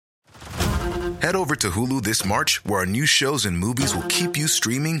Head over to Hulu this March, where our new shows and movies will keep you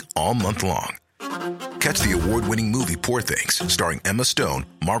streaming all month long. Catch the award-winning movie Poor Things, starring Emma Stone,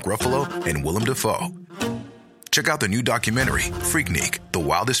 Mark Ruffalo, and Willem Dafoe. Check out the new documentary, Freaknik, The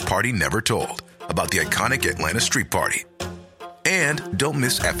Wildest Party Never Told, about the iconic Atlanta Street Party. And don't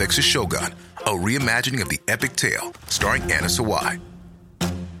miss FX's Shogun, a reimagining of the epic tale, starring Anna Sawai.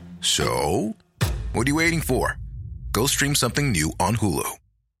 So, what are you waiting for? Go stream something new on Hulu.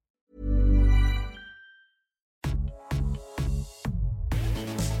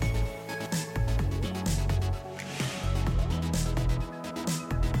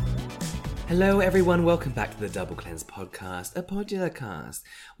 Hello everyone, welcome back to the Double Cleanse podcast, a podcast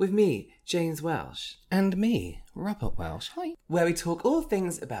with me, James Welsh. And me, Robert Welsh. Hi. Where we talk all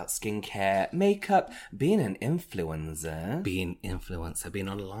things about skincare, makeup, being an influencer. Being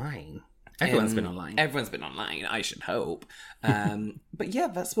online. Everyone's been online. Everyone's been online, I should hope. But yeah,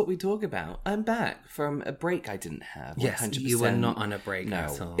 that's what we talk about. I'm back from a break I didn't have. Yes, 100%. you were not on a break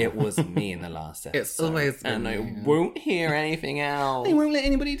at all. No, it was me in the last episode. It's always been and I won't hear anything else. I won't let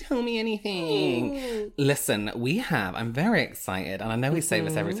anybody tell me anything. Listen, I'm very excited, and I know we say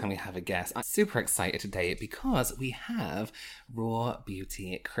this every time we have a guest. I'm super excited today because we have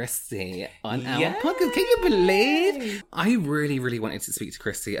rawBeautyKristi on our podcast. Can you believe? I really, really wanted to speak to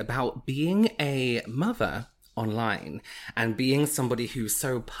Kristi about being a mother online and being somebody who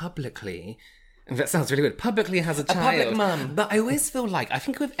so publicly, and that sounds really weird, publicly has a child. A public mum. But I always feel like, I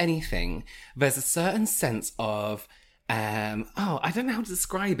think with anything, there's a certain sense of, I don't know how to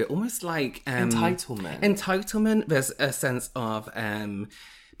describe it, almost like... Entitlement. There's a sense of...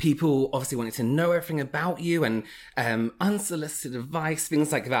 people obviously wanting to know everything about you and unsolicited advice,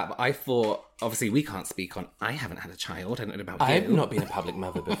 things like that. But I thought, obviously, we can't speak on... I haven't had a child. I don't know about you. I've not been a public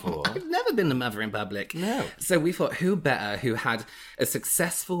mother before. I've never been a mother in public. No. So we thought, who better, who had a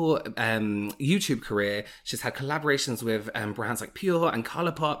successful YouTube career. She's had collaborations with brands like Pure and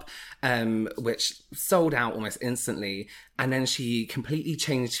Colourpop, which sold out almost instantly. And then she completely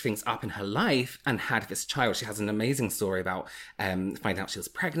changed things up in her life and had this child. She has an amazing story about finding out she was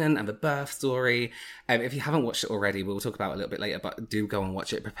pregnant and the birth story. If you haven't watched it already, we'll talk about it a little bit later, but do go and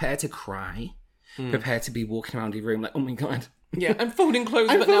watch it. Prepare to cry. Prepare to be walking around your room like, oh my God. Yeah, I'm folding clothes,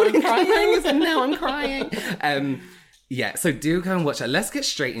 but now I'm crying. And now I'm crying. Yeah, so do go and watch it. Let's get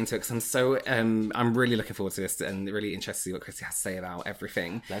straight into it because I'm really looking forward to this and really interested to see what Kristi has to say about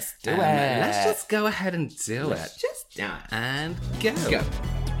everything. Let's do it. Let's just go ahead and do Let's it. just do it. And go.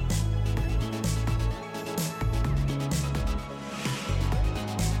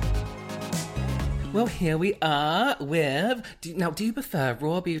 Well, here we are with... Do you prefer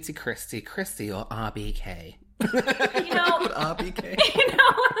rawBeautyKristi, Kristi, or RBK? RBK.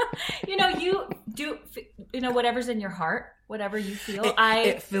 Whatever's in your heart, whatever you feel.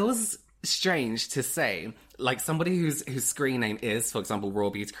 It feels strange to say, like somebody whose screen name is, for example,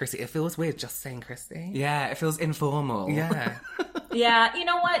 rawBeautyKristi. It feels weird just saying Kristi. Yeah, it feels informal. Yeah. Yeah, you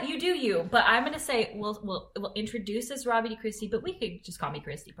know what? You do you. But I'm going to say, we'll introduce as rawBeautyKristi, but we could just call me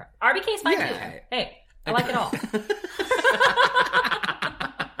Kristi. RBK is fine too. Hey, I like it all.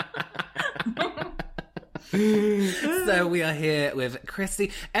 So we are here with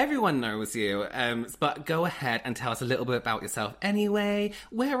Kristi. Everyone knows you, but go ahead and tell us a little bit about yourself anyway.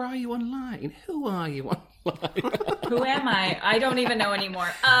 Where are you online? Who are you online? Who am I? I don't even know anymore.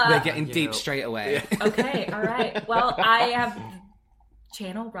 We're getting deep straight away. Okay, all right. Well, I have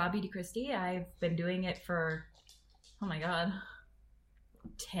channel rawBeautyKristi. I've been doing it for, oh my God,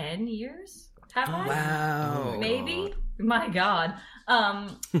 10 years? Have I? Wow. Maybe? My God.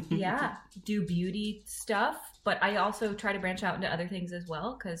 Yeah, do beauty stuff, but I also try to branch out into other things as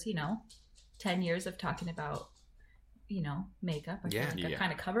well, because, 10 years of talking about, makeup. I feel like I've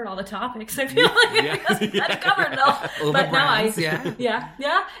kind of covered all the topics. I feel like I've covered though. All but the brands, yeah.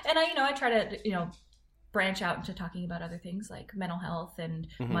 And I try to, branch out into talking about other things like mental health and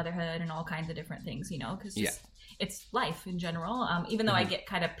motherhood and all kinds of different things, because it's life in general. Even though I get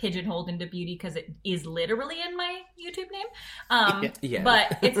kind of pigeonholed into beauty because it is literally in my YouTube name.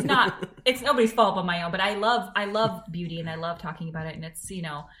 But it's nobody's fault but my own. But I love beauty and I love talking about it, and it's,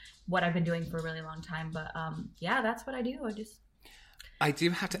 what I've been doing for a really long time. But that's what I do. I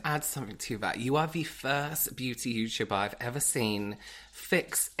do have to add something to that. You are the first beauty YouTuber I've ever seen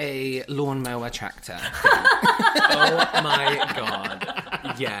fix a lawnmower tractor. Oh my God.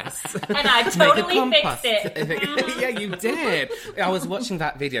 Yes. And I totally fixed it. Yeah, you did. I was watching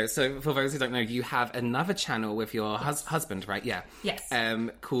that video. So for those who don't know, you have another channel with your husband, right? Yeah. Yes.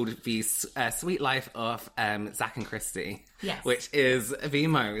 Called The Sweet Life of Zach and Kristi. Yes. Which is the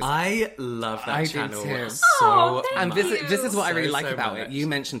most. I love that channel do too. so thank And much. this is what I really like so about much. it. You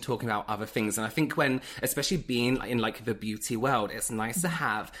mentioned talking about other things, and I think when, especially being in like the beauty world, it's nice to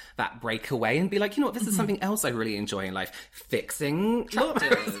have that breakaway and be like, you know what, this is something else I really enjoy in life. Fixing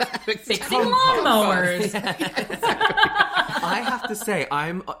Fixing lawnmowers. I have to say,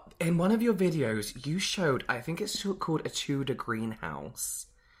 I'm in one of your videos. You showed, I think it's called a Tudor greenhouse.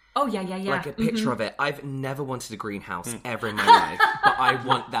 Oh, yeah. Like a picture of it. I've never wanted a greenhouse ever in my life, but I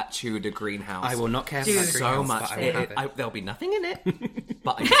want that Tudor greenhouse. I will not care for that so greenhouse, much. but I will have it. There'll be nothing in it,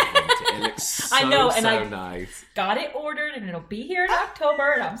 but I just want it. It looks so, I know, and I nice. got it ordered, and it'll be here in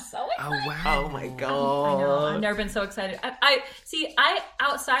October, and I'm so excited. Oh, wow. Oh my I God. know. I've never been so excited. I see.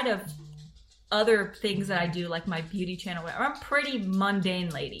 Outside of other things that I do, like my beauty channel, I'm a pretty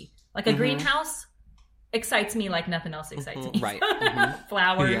mundane lady. Like a greenhouse excites me like nothing else excites me. Right.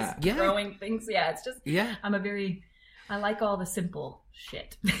 Flowers, Yeah. growing things. Yeah, it's just. Yeah. I like all the simple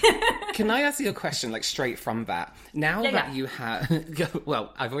shit. Can I ask you a question, like straight from that? Now that you have,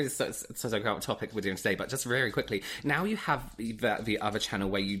 well, I've always said about what topic we're doing today, but just very quickly, now you have the other channel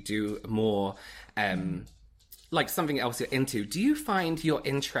where you do more, like something else you're into. Do you find your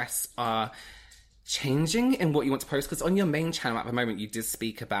interests are changing in what you want to post? Because on your main channel at the moment, you did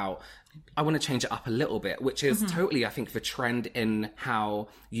speak about, I want to change it up a little bit, which is totally, I think, the trend in how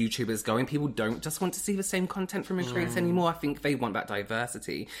YouTube is going. People don't just want to see the same content from creators anymore. I think they want that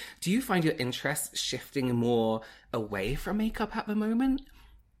diversity. Do you find your interests shifting more away from makeup at the moment?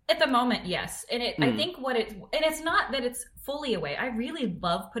 At the moment, yes. And I think and it's not that it's fully away. I really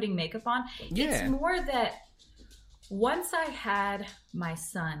love putting makeup on. Yeah. It's more that once I had my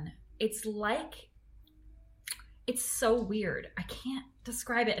son, it's like, it's so weird. I can't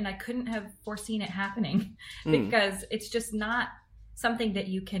describe it, and I couldn't have foreseen it happening because it's just not something that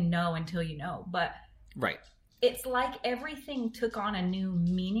you can know until you know. But right. It's like everything took on a new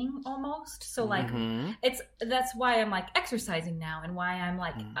meaning almost. So like that's why I'm like exercising now, and why I'm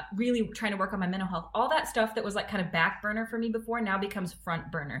like really trying to work on my mental health. All that stuff that was like kind of back burner for me before now becomes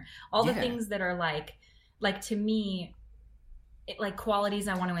front burner. All the things that are like to me, like qualities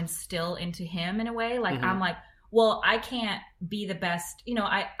I want to instill into him in a way. Like I'm like, well, I can't be the best. You know,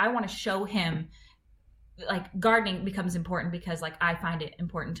 I want to show him, like gardening becomes important because like I find it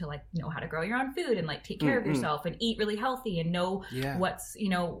important to like know how to grow your own food and like take care of yourself and eat really healthy and know what's, you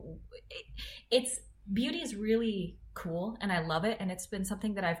know, it's beauty is really cool and I love it. And it's been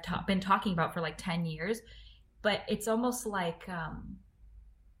something that I've been talking about for like 10 years, but it's almost like,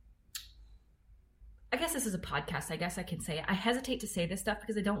 I guess this is a podcast. I guess I can say it. I hesitate to say this stuff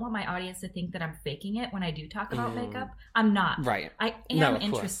because I don't want my audience to think that I'm faking it when I do talk about makeup. I'm not. Right. I am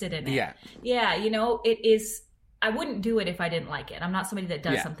interested in it. Yeah. Yeah, you know, it is. I wouldn't do it if I didn't like it. I'm not somebody that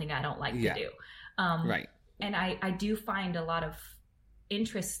does something I don't like to do. Right. And I do find a lot of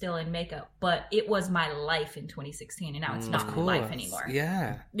interest still in makeup, but it was my life in 2016 and now it's not my life anymore.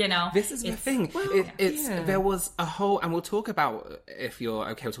 Yeah. You know? This is the thing. There was a whole, and we'll talk about, if you're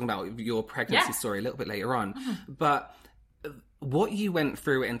okay, we'll talk about your pregnancy story a little bit later on, but what you went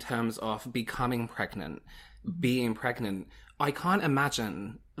through in terms of becoming pregnant, being pregnant, I can't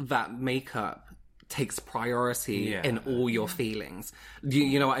imagine that makeup takes priority in all your feelings.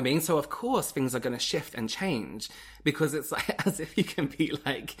 You know what I mean? So of course things are going to shift and change because it's like as if you can be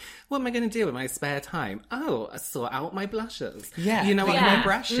like, what am I going to do in my spare time? Oh, I sort out my blushes. Yeah. You know what I mean? My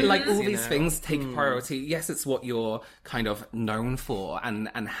brushes. Like all these things take priority. Yes, it's what you're kind of known for and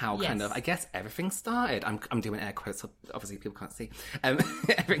how kind of, I guess everything started. I'm doing air quotes, so obviously people can't see.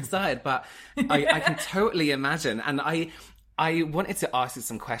 Everything started, but I can totally imagine. And I wanted to ask you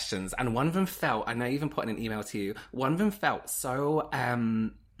some questions, and one of them felt, and I even put in an email to you, one of them felt so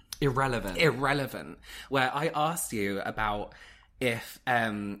irrelevant, where I asked you about if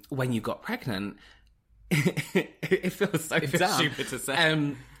when you got pregnant, it feels so dumb. Stupid to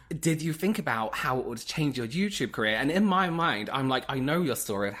say. Did you think about how it would change your YouTube career? And in my mind, I'm like, I know your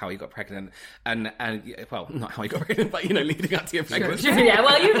story of how you got pregnant, and well, not how you got pregnant, but you know, leading up to your pregnancy. Sure. Yeah,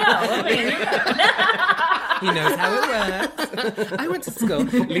 well, you know. I mean, you know. He knows how it works. I went to school.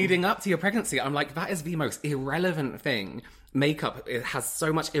 Leading up to your pregnancy, I'm like, that is the most irrelevant thing. Makeup, it has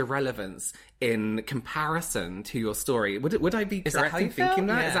so much irrelevance in comparison to your story. Would I be correct in thinking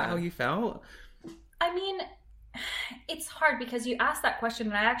that? Yeah. Is that how you felt? I mean, it's hard because you asked that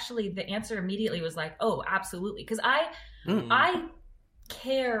question and the answer immediately was like, oh, absolutely. Because I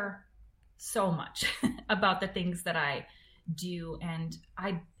care so much about the things that I do. And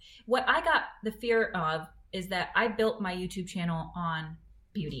what I got the fear of is that I built my YouTube channel on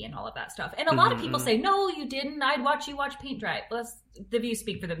beauty and all of that stuff. And a lot of people say, no, you didn't. I'd watch you watch paint dry. Well, the views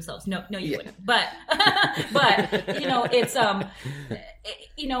speak for themselves. No, you wouldn't. But, it's,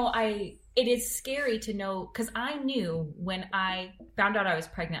 it is scary to know, because I knew when I found out I was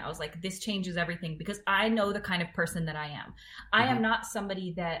pregnant, I was like, this changes everything, because I know the kind of person that I am. I am not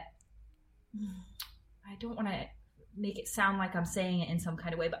somebody that, I don't want to make it sound like I'm saying it in some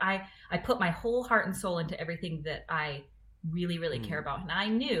kind of way, but I put my whole heart and soul into everything that I really, really care about. And I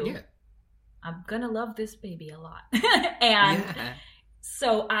knew I'm going to love this baby a lot. And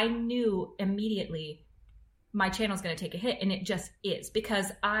so I knew immediately my channel's going to take a hit, and it just is,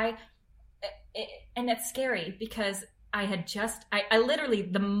 because and it's scary, because I literally,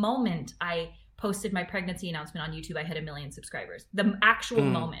 the moment I posted my pregnancy announcement on YouTube, I hit 1 million subscribers. The actual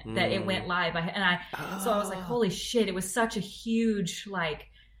moment that it went live, so I was like, holy shit, it was such a huge, like,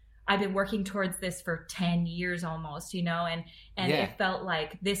 I've been working towards this for 10 years almost, and it felt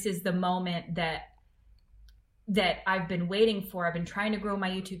like this is the moment that I've been waiting for. I've been trying to grow my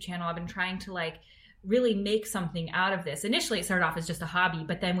YouTube channel. I've been trying to, like, really make something out of this. Initially, it started off as just a hobby,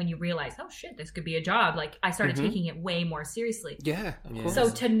 but then when you realize, oh shit, this could be a job, like, I started taking it way more seriously. Yeah, of course. So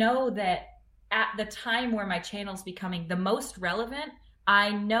to know that at the time where my channel's becoming the most relevant,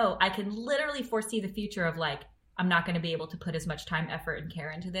 I know I can literally foresee the future of, like, I'm not going to be able to put as much time, effort, and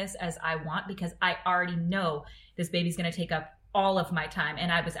care into this as I want, because I already know this baby's going to take up all of my time.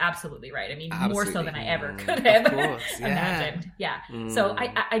 And I was absolutely right. I mean, more so than I ever could have imagined. Yeah. So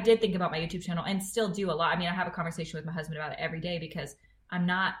I did think about my YouTube channel, and still do a lot. I mean, I have a conversation with my husband about it every day, because I'm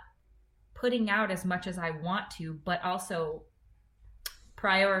not putting out as much as I want to, but also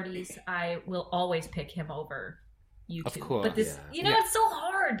priorities, I will always pick him over YouTube. Of course. But this, it's so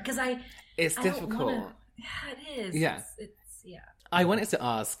hard, because it's difficult. Yeah, it is. Yeah. I wanted to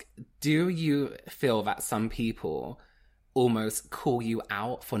ask, do you feel that some people almost call you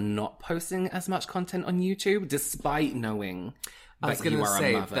out for not posting as much content on YouTube, despite knowing that you are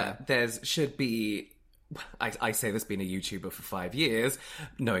a mother? That there should be, I say this being a YouTuber for 5 years,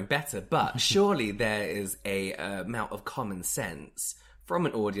 knowing better, but surely there is a amount of common sense from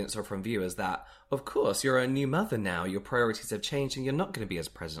an audience or from viewers that, of course, you're a new mother now, your priorities have changed, and you're not going to be as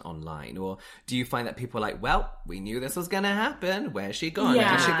present online. Or do you find that people are like, well, we knew this was going to happen, where's she gone?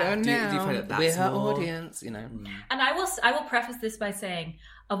 Yeah. Where's she going now? Do you find that that's we're her more... audience, And I will preface this by saying,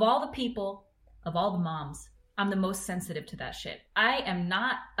 of all the people, of all the moms, I'm the most sensitive to that shit. I am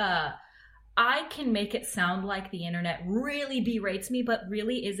not, I can make it sound like the internet really berates me, but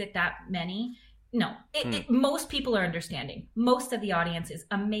really, is it that many? No, most people are understanding. Most of the audience is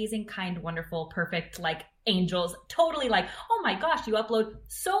amazing, kind, wonderful, perfect, like angels, totally like, oh my gosh, you upload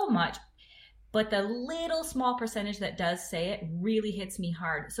so much. But the little small percentage that does say it really hits me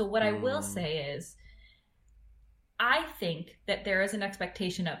hard. So what I will say is, I think that there is an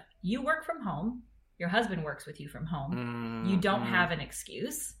expectation of, you work from home, your husband works with you from home, you don't have an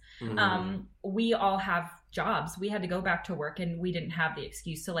excuse. We all have jobs. We had to go back to work, and we didn't have the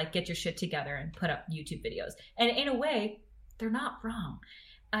excuse to, like, get your shit together and put up YouTube videos. And in a way, they're not wrong.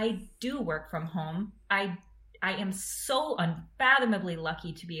 I do work from home. I am so unfathomably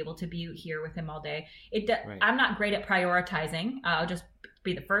lucky to be able to be here with him all day. Right. I'm not great at prioritizing. I'll just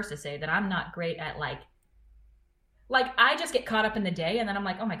be the first to say that I'm not great at, like I just get caught up in the day, and then I'm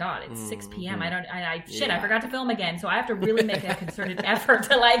like, oh my God, it's 6 p.m. I forgot to film again. So I have to really make a concerted effort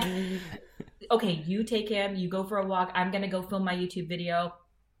to, like, okay, you take him, you go for a walk, I'm going to go film my YouTube video.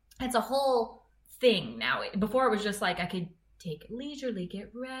 It's a whole thing now. Before it was just like, I could take it leisurely,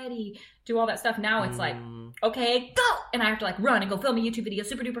 get ready, do all that stuff. Now it's like, okay, go! And I have to, like, run and go film a YouTube video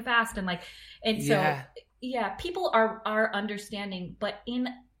super duper fast. And so, people are understanding, but in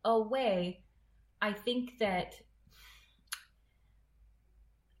a way, I think that,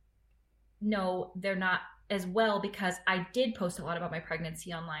 no, they're not as well, because I did post a lot about my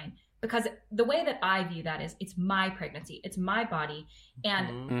pregnancy online. Because the way that I view that is, it's my pregnancy, it's my body,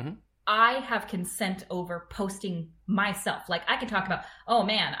 and I have consent over posting myself. Like, I can talk about, oh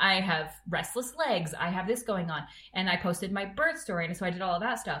man, I have restless legs, I have this going on, and I posted my birth story, and so I did all of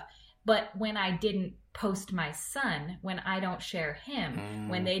that stuff. But when I didn't post my son, when I don't share him,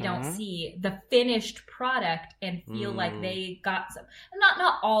 when they don't see the finished product and feel like they got some,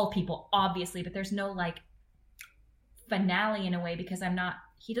 not all people, obviously, but there's no, like, finale in a way, because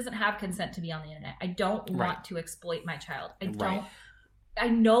he doesn't have consent to be on the internet. I don't want to exploit my child. I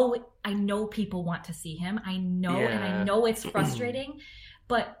know people want to see him. I know, and I know it's frustrating,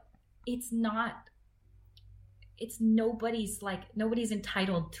 but it's not it's nobody's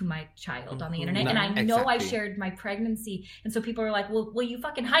entitled to my child on the internet. And I know I shared my pregnancy. And so people are like, well, you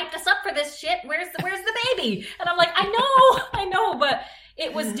fucking hyped us up for this shit. Where's the baby? And I'm like, I know, but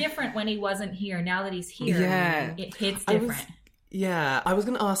it was different when he wasn't here. Now that he's here, it hits different. I was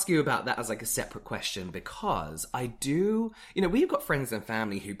going to ask you about that as like a separate question, because I do, we've got friends and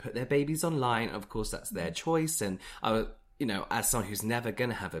family who put their babies online. Of course, that's their choice. And as someone who's never going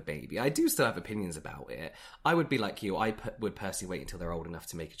to have a baby, I do still have opinions about it. I would be like you. I would personally wait until they're old enough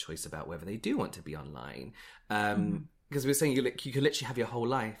to make a choice about whether they do want to be online. Because we were saying you could literally have your whole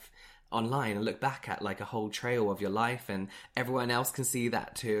life online and look back at like a whole trail of your life, and everyone else can see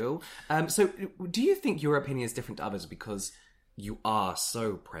that too. So do you think your opinion is different to others because you are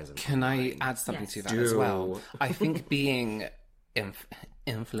so present? Can I add something to that as well? I think being influencers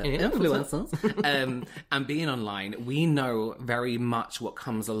and being online, we know very much what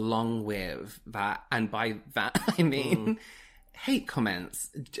comes along with that, and by that I mean hate comments,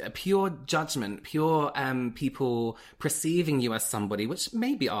 pure judgment, pure people perceiving you as somebody, which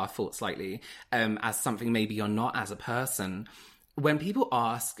may be our fault slightly, as something maybe you're not as a person. When people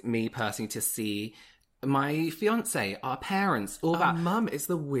ask me personally to see my fiance, our parents, all that, mum, it's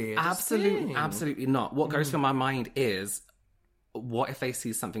the weirdest thing. Absolutely not. What goes through my mind is, what if they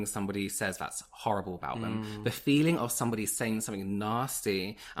see something somebody says that's horrible about them? The feeling of somebody saying something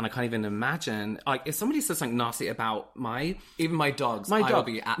nasty, and I can't even imagine, like, if somebody says something nasty about even my dogs, my I dog,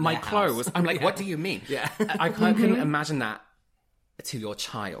 will be at my their clothes, house. I'm like, what do you mean? I couldn't imagine that to your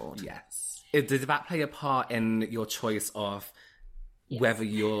child. Yes. Did that play a part in your choice of whether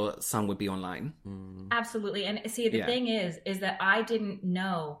your son would be online? Absolutely. And see, the thing is that I didn't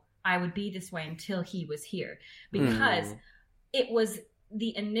know I would be this way until he was here, because it was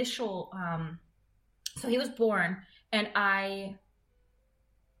the initial, so he was born, and I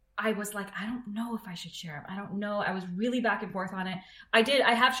was like, I don't know if I should share him. I don't know. I was really back and forth on it.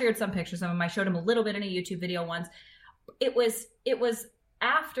 I have shared some pictures of him. I showed him a little bit in a YouTube video once. It was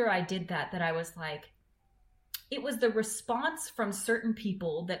after I did that I was like, it was the response from certain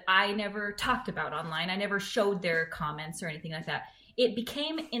people that I never talked about online. I never showed their comments or anything like that. It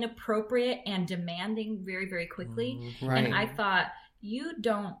became inappropriate and demanding very, very quickly. Right. And I thought, you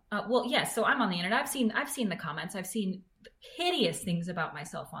don't, so I'm on the internet. I've seen the comments. I've seen hideous things about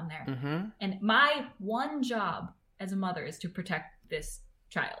myself on there. And my one job as a mother is to protect this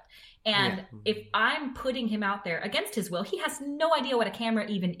child. And if I'm putting him out there against his will, he has no idea what a camera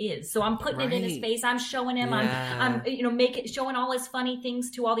even is. So I'm putting it in his face. I'm showing him. I'm showing all his funny things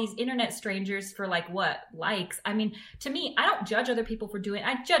to all these internet strangers for likes. I mean, to me, I don't judge other people for doing.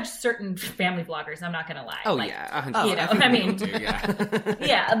 I judge certain family vloggers. I'm not gonna lie. Oh, 100%.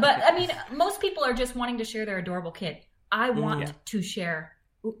 Yeah, but I mean, most people are just wanting to share their adorable kid. I want to share.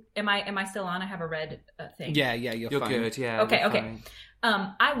 Am I still on? I have a red thing. Yeah, you're fine. Good. Yeah. Okay.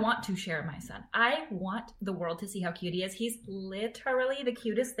 I want to share my son. I want the world to see how cute he is. He's literally the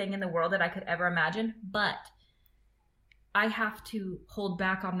cutest thing in the world that I could ever imagine. But I have to hold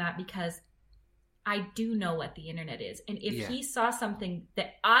back on that because I do know what the internet is. And if he saw something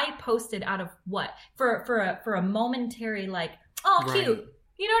that I posted out of what? For a momentary cute.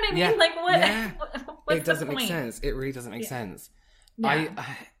 You know what I mean? Yeah. Like what? Yeah. What's it doesn't the point? make sense. It really doesn't make sense. Yeah.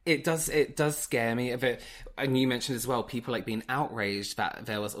 It does scare me a bit. And you mentioned as well, people being outraged that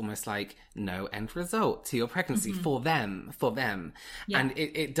there was almost no end result to your pregnancy for them. Yeah. And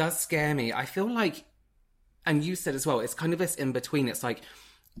it does scare me. I feel like, and you said as well, it's kind of this in between. It's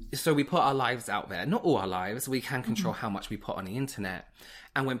so we put our lives out there, not all our lives. We can control how much we put on the internet.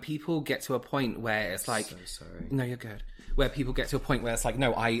 And when people get to a point where it's so sorry. No, you're good. Where people get to a point where it's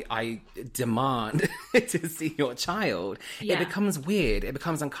no, I demand to see your child. It becomes weird. It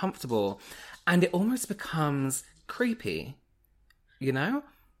becomes uncomfortable. And it almost becomes creepy, you know?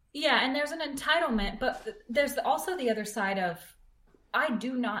 Yeah, and there's an entitlement, but there's also the other side of, I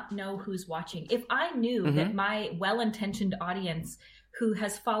do not know who's watching. If I knew that my well-intentioned audience who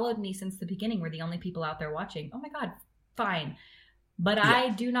has followed me since the beginning were the only people out there watching, oh my God, fine. But I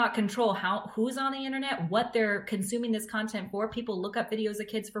do not control who's on the internet, what they're consuming this content for. People look up videos of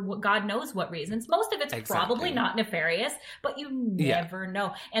kids for God knows what reasons. Most of it's probably not nefarious, but you never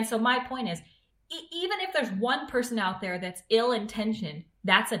know. And so my point is, even if there's one person out there that's ill-intentioned,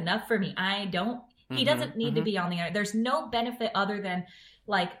 that's enough for me. He doesn't need to be on the internet. There's no benefit other than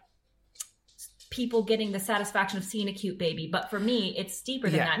people getting the satisfaction of seeing a cute baby. But for me, it's deeper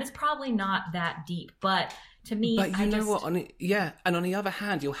than that. And it's probably not that deep. But to me, but you know what? And on the other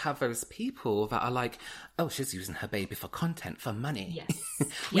hand, you'll have those people that are like, oh, she's using her baby for content, for money. Yes.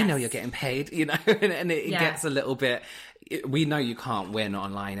 We know you're getting paid, you know, and it gets a little bit, we know you can't win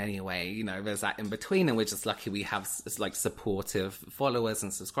online anyway, you know, there's that in between, and we're just lucky we have like supportive followers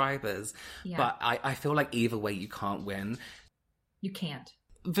and subscribers. Yeah. But I feel like either way you can't win. You can't.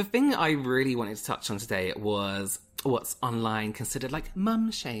 The thing I really wanted to touch on today was what's online considered like mum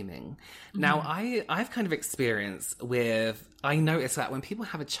shaming. Mm-hmm. Now, I've kind of experienced with, I noticed that when people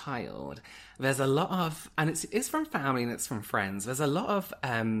have a child, there's a lot of, and it's from family and it's from friends, there's a lot of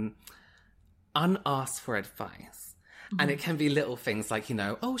unasked for advice. Mm-hmm. And it can be little things like, you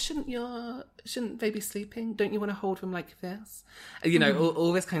know, oh, shouldn't they be sleeping? Don't you want to hold them like this? You know,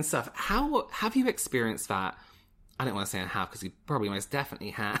 all this kind of stuff. How have you experienced that? I don't want to say how, because you probably most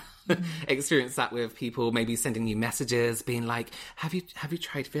definitely have experienced that with people maybe sending you messages being like, have you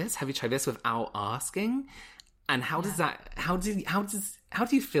tried this? Have you tried this without asking? And how does that, how do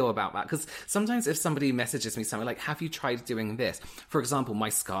you feel about that? Because sometimes if somebody messages me something like, have you tried doing this? For example, my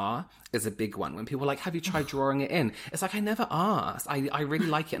scar is a big one. When people are like, have you tried drawing it in? It's like, I never asked. I really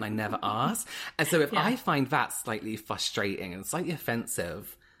like it and I never asked. And so if I find that slightly frustrating and slightly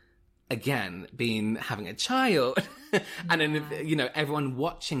offensive, again, having a child and then, you know, everyone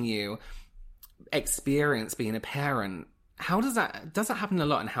watching you experience being a parent, does that happen a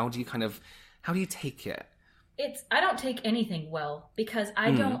lot? And how do you take it? I don't take anything well, because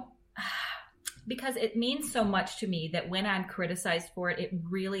I don't, because it means so much to me that when I'm criticized for it, it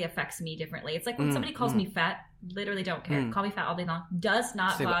really affects me differently. It's like when somebody calls me fat, literally don't care. Call me fat all day long. Does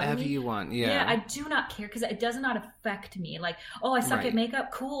not say bother whatever me. you want. Yeah, I do not care, because it does not affect me. Like, oh, I suck at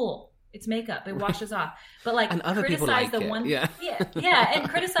makeup. Cool. It's makeup. It washes off. But like, and other people like it. And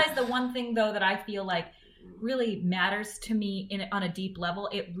criticize the one thing though that I feel like really matters to me on a deep level.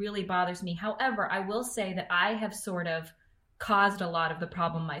 It really bothers me. However, I will say that I have sort of caused a lot of the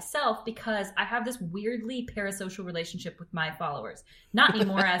problem myself, because I have this weirdly parasocial relationship with my followers. Not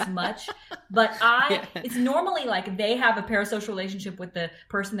anymore as much, but it's normally like they have a parasocial relationship with the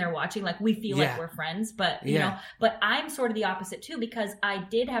person they're watching. Like we feel like we're friends, but you know, but I'm sort of the opposite too, because I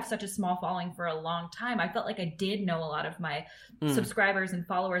did have such a small following for a long time. I felt like I did know a lot of my subscribers and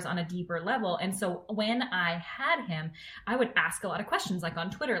followers on a deeper level. And so when I had him, I would ask a lot of questions, like on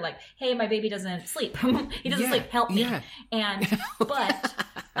Twitter, like, hey, my baby doesn't sleep. He doesn't sleep. Help me. But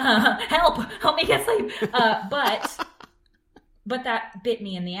help me get sleep. But that bit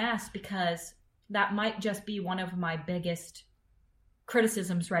me in the ass, because that might just be one of my biggest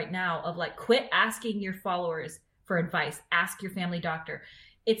criticisms right now of like, quit asking your followers for advice. Ask your family doctor.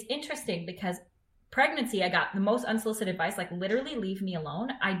 It's interesting because pregnancy, I got the most unsolicited advice, like literally leave me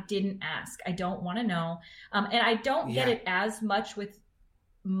alone. I didn't ask. I don't want to know. And I don't get it as much with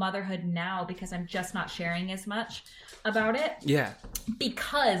motherhood now, because I'm just not sharing as much about it. Yeah.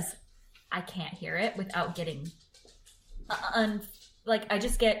 Because I can't hear it without getting I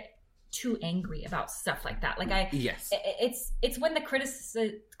just get too angry about stuff like that. Like it's when the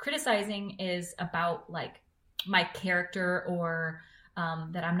criticizing is about like my character or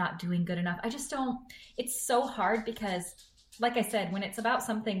that I'm not doing good enough. I just don't, it's so hard, because like I said, when it's about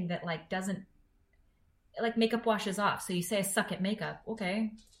something that like doesn't, like makeup washes off. So you say I suck at makeup.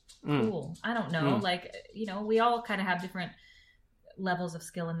 Okay, cool. I don't know. Like, you know, we all kind of have different levels of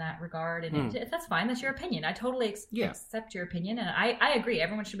skill in that regard. And that's fine. That's your opinion. I totally accept your opinion. And I agree.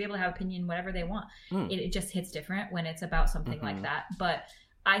 Everyone should be able to have opinion, whatever they want. It just hits different when it's about something like that. But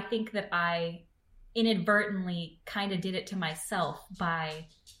I think that I inadvertently kind of did it to myself by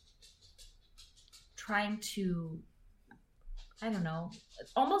trying to, I don't know,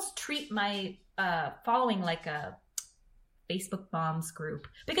 almost treat my following like a Facebook moms group,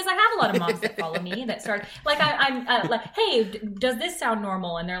 because I have a lot of moms that follow me that start like I'm like, hey, does this sound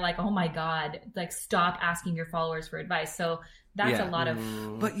normal? And they're like, oh my god, like stop asking your followers for advice. So that's a lot of.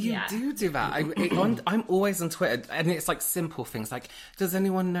 But you do that. I'm always on Twitter, and it's like simple things like, does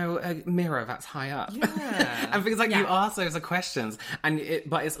anyone know a mirror that's high up? Yeah. And things like you ask those questions, and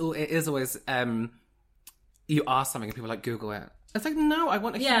it is always you ask something and people are like, Google it. It's like, no, I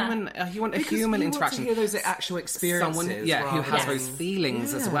want a human. You want a human interaction. You want to hear those actual experiences. Someone, who has those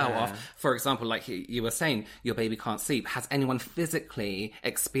feelings as well. Of, for example, like you were saying, your baby can't sleep. Has anyone physically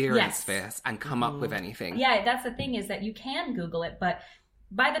experienced this and come up with anything? Yeah, that's the thing, is that you can Google it, but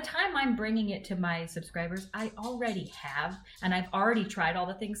by the time I'm bringing it to my subscribers, I already have, and I've already tried all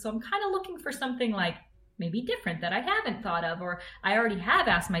the things. So I'm kind of looking for something like maybe different that I haven't thought of, or I already have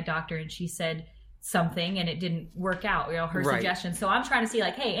asked my doctor and she said, something and it didn't work out, you know, her suggestion. So I'm trying to see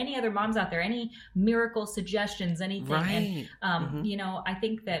like, hey, any other moms out there, any miracle suggestions, anything. And, you know, I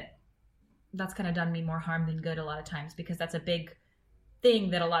think that's kind of done me more harm than good a lot of times, because that's a big thing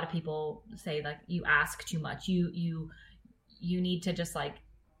that a lot of people say, like, you ask too much. You need to just like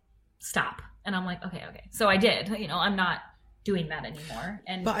stop. And I'm like, okay. So I did, you know, I'm not doing that anymore.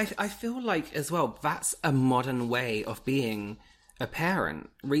 But I feel like as well, that's a modern way of being a parent,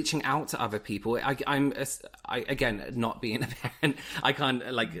 reaching out to other people. I'm again, not being a parent, I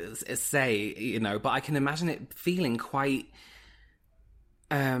can't like say, you know, but I can imagine it feeling quite,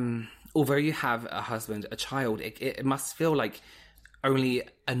 although you have a husband, a child, it must feel like only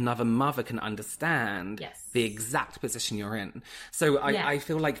another mother can understand the exact position you're in. So I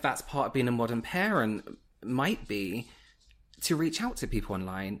feel like that's part of being a modern parent, might be to reach out to people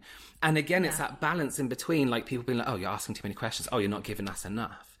online. And again, it's that balance in between, like people being like, oh, you're asking too many questions. Oh, you're not giving us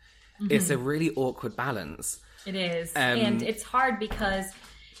enough. It's a really awkward balance. It is. And it's hard because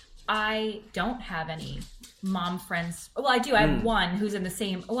I don't have any mom friends. Well, I do. I have one who's in the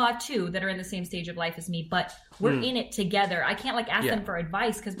same, well, I have two that are in the same stage of life as me, but we're in it together. I can't like ask them for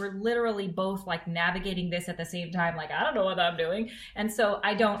advice because we're literally both like navigating this at the same time. Like, I don't know what I'm doing. And so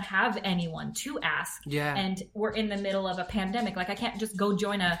I don't have anyone to ask. Yeah. And we're in the middle of a pandemic. Like I can't just go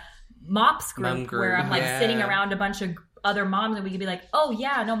join a MOPS group where I'm like sitting around a bunch of other moms and we could be like, oh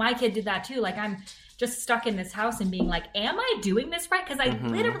yeah, no, my kid did that too. Like I'm just stuck in this house and being like, am I doing this right? Because I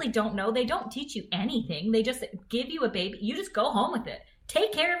literally don't know. They don't teach you anything. They just give you a baby. You just go home with it.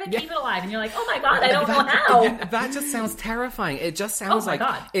 Take care of it, keep it alive. And you're like, oh my God, I don't know how. That just sounds terrifying. It just sounds like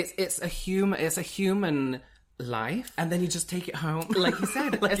it's a human life. And then you just take it home. Like you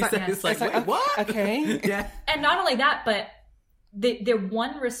said. It's like, what? Okay. Yeah. And not only that, but their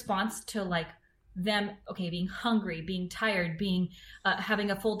one response to like them, okay, being hungry, being tired, being having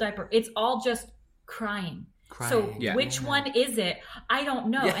a full diaper, it's all just crying. So which one is it? I don't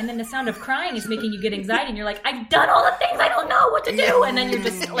know. And then the sound of crying is making you get anxiety and you're like, I've done all the things, I don't know what to do. And then you're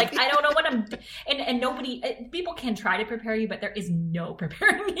just like, I don't know what I'm and nobody, people can try to prepare you, but there is no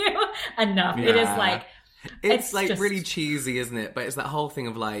preparing you enough. It is like, it's like just really cheesy, isn't it? But it's that whole thing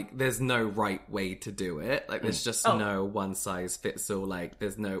of like, there's no right way to do it. Like, there's just no one size fits all. Like,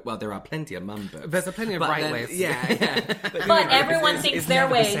 there's no. Well, there are plenty of mum books. There's plenty of right ways. Yeah. But everyone thinks their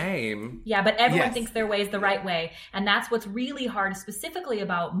way. The same. Yeah, but everyone thinks their way is the right way, and that's what's really hard, specifically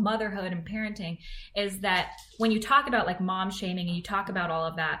about motherhood and parenting, is that when you talk about like mom shaming and you talk about all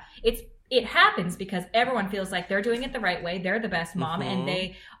of that, it happens because everyone feels like they're doing it the right way. They're the best mom and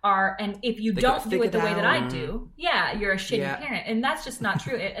they are. And if you don't do it the way that I do, you're a shitty parent. And that's just not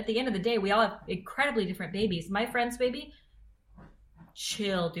true. At the end of the day, we all have incredibly different babies. My friend's baby,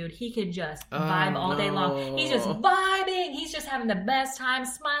 chill, dude. He could just vibe all day long. He's just vibing. He's just having the best time,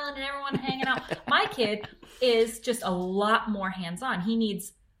 smiling and everyone hanging out. My kid is just a lot more hands-on. He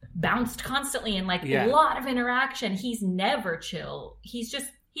needs bounced constantly and like a lot of interaction. He's never chill. He's just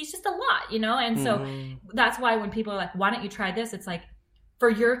a lot, you know? And so that's why when people are like, why don't you try this? It's like, for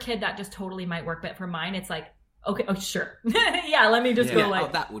your kid, that just totally might work. But for mine, it's like, okay, oh, sure. Let me just go like.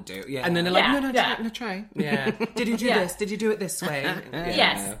 Oh, that will do. Yeah. And then they're like, no, try. Yeah. Did you do this? Did you do it this way?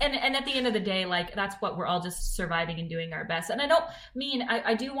 Yes. And at the end of the day, like, that's what we're all just surviving and doing our best. And I don't mean,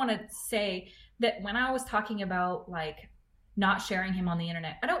 I do want to say that when I was talking about like, not sharing him on the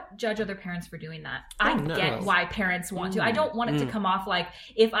internet, I don't judge other parents for doing that. I get why parents want to. I don't want it to come off like,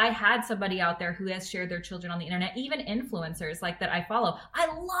 if I had somebody out there who has shared their children on the internet, even influencers like that I follow, I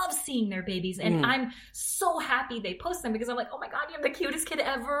love seeing their babies and I'm so happy they post them because I'm like, oh my God, you have the cutest kid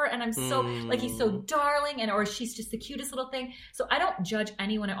ever. And I'm so like, he's so darling or she's just the cutest little thing. So I don't judge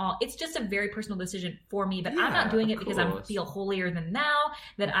anyone at all. It's just a very personal decision for me, but I'm not doing it because I feel holier than thou,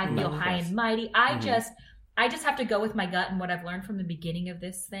 that I feel high and mighty. I just have to go with my gut, and what I've learned from the beginning of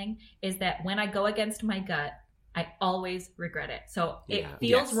this thing is that when I go against my gut, I always regret it. So it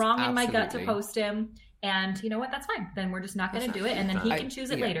feels wrong in my gut to post him, and you know what? That's fine. Then we're just not going to do it, and then he can choose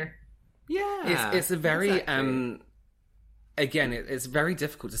it later. Yeah. It's a very, again, it's very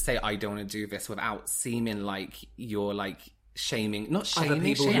difficult to say, I don't want to do this without seeming like you're like shaming, not shaming, other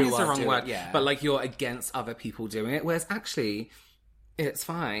people who is the wrong word, but like you're against other people doing it, whereas actually, it's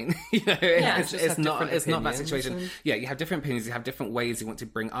fine. You know, it's not that situation. Yeah, you have different opinions, you have different ways you want to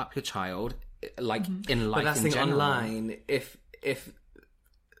bring up your child, like in life. But that's in general. Online, if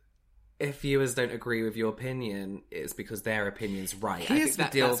viewers don't agree with your opinion, it's because their opinion's right. Here's the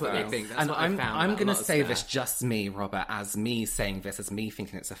deal, that's what they think. That's and what I'm going to say this just me, Robert, as me saying this, as me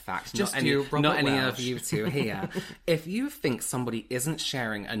thinking it's a fact. Just not you, not any of you two here. If you think somebody isn't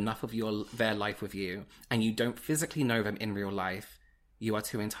sharing enough of their life with you, and you don't physically know them in real life, you are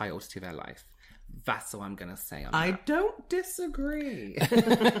too entitled to their life. That's all I'm going to say on I that. don't disagree. And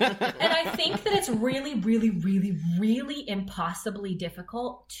I think that it's really, really, really, really impossibly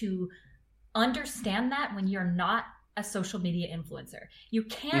difficult to understand that when you're not a social media influencer. You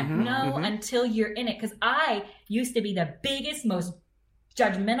can't know until you're in it. Because I used to be the biggest, most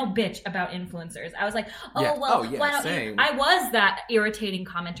judgmental bitch about influencers. I was like, why don't you? I was that irritating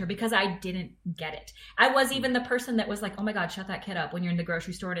commenter because I didn't get it. I was even the person that was like, oh my God, shut that kid up when you're in the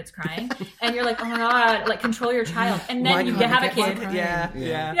grocery store and it's crying. And you're like, oh my God, like control your child. And then you have a kid.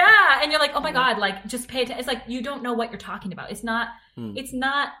 Yeah. And you're like, oh my God, like just pay attention. It's like, you don't know what you're talking about. It's not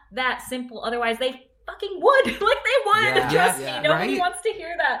that simple. Otherwise they fucking would. Like they would. Trust me. Nobody wants to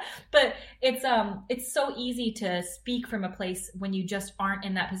hear that. But it's so easy to speak from a place when you just aren't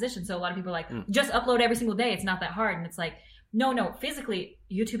in that position. So a lot of people are like, just upload every single day. It's not that hard. And it's like, no, physically,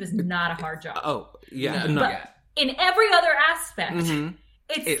 YouTube is not a hard job. But in every other aspect,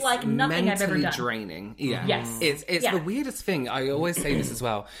 it's like nothing I've ever done. Draining. Yeah. Yes. It's the weirdest thing. I always say this as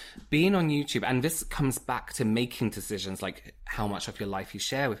well. Being on YouTube, and this comes back to making decisions, like how much of your life you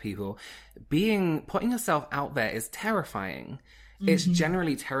share with people. Putting yourself out there is terrifying. It's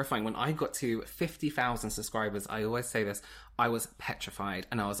generally terrifying. When I got to 50,000 subscribers, I always say this, I was petrified.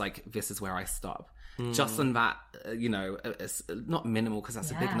 And I was like, this is where I stop. Just on that, it's not minimal because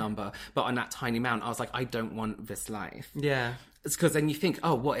that's a big number, but on that tiny amount, I was like, I don't want this life. Yeah. It's because then you think,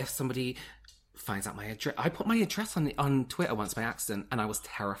 oh, what if somebody finds out my address? I put my address on Twitter once by accident and I was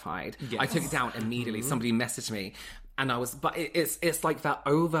terrified. Yes. I took it down immediately. Somebody messaged me and but it's like that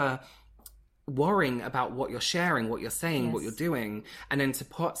over worrying about what you're sharing, what you're saying, what you're doing, and then to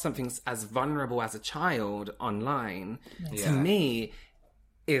put something as vulnerable as a child online, to me,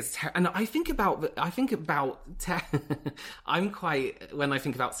 and I think about when I think about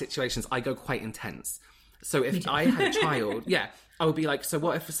situations, I go quite intense. So if I had a child, I would be like, so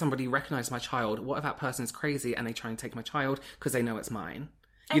what if somebody recognized my child? What if that person is crazy and they try and take my child because they know it's mine?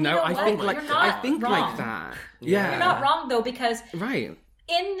 I think like that. Yeah. You're not wrong though, because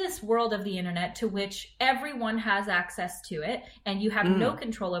in this world of the internet to which everyone has access to it and you have no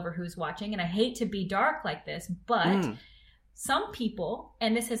control over who's watching, and I hate to be dark like this, but some people,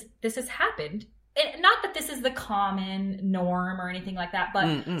 and this has happened, not that this is the common norm or anything like that, but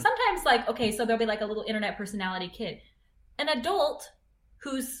sometimes like, okay, so there'll be like a little internet personality kid, an adult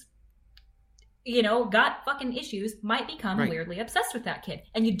who's got fucking issues might become weirdly obsessed with that kid,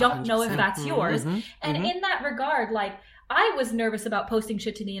 and you don't 100%. Know if that's yours. And in that regard, like, I was nervous about posting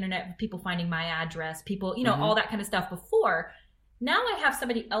shit to the internet, people finding my address, people, all that kind of stuff before. Now I have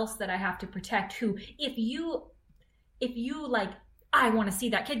somebody else that I have to protect who, if you like, I want to see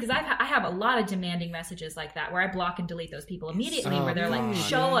that kid, because I have a lot of demanding messages like that where I block and delete those people immediately, where they're like,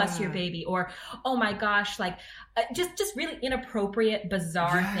 show us your baby, or oh my gosh, like just really inappropriate,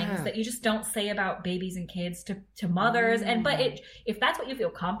 bizarre things that you just don't say about babies and kids to mothers. And but if that's what you feel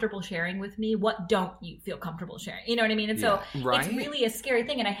comfortable sharing with me, what don't you feel comfortable sharing? You know what I mean? And so it's really a scary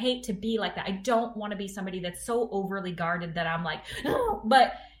thing, and I hate to be like that. I don't want to be somebody that's so overly guarded that I'm like, no.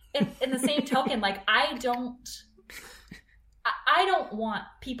 But in the same token, like I don't want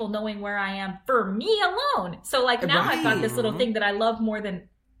people knowing where I am for me alone. So like now I've got this little thing that I love more than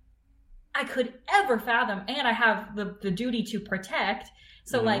I could ever fathom, and I have the duty to protect.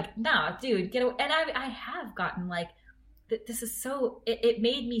 So like, nah, dude, get away. And I have gotten like, this is so, it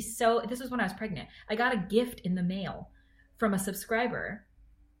made me so, this was when I was pregnant. I got a gift in the mail from a subscriber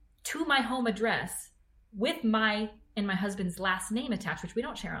to my home address with my husband's last name attached, which we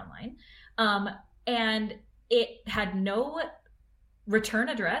don't share online. And it had no return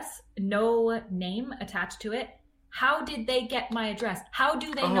address, no name attached to it. How did they get my address? How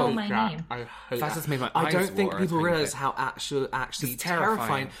do they know my name? That just made my eyes I don't think water, people realize how actually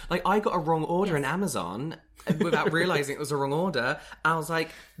terrifying. Like, I got a wrong order in Amazon without realizing it was a wrong order. I was like,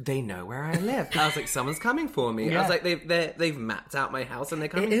 they know where I live. I was like, someone's coming for me. I was like, they've mapped out my house and they're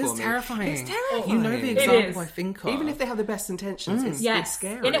coming for me. It is terrifying. It's terrifying. You know the example I think of. Even if they have the best intentions, it's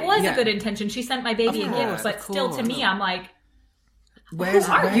scary. And it was a good intention. She sent my baby a gift, but still to me, I'm like, where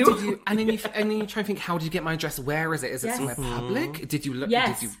did you? And then you try and think, how did you get my address? Where is it? Is it somewhere public? Did you look?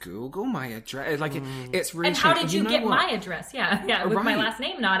 Did you Google my address? Like it's really. And how did you get my address? Yeah, with my last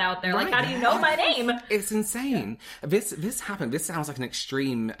name not out there. Like, how do you know my name? It's insane. This happened. This sounds like an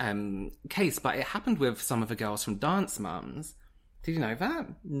extreme case, but it happened with some of the girls from Dance Moms. Did you know that?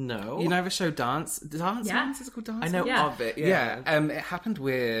 No. You know the show Dance Moms? Is it called Dance Moms? I know of it, it happened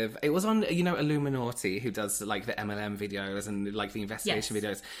with... It was on, Illuminati, who does, like, the MLM videos and, like, the investigation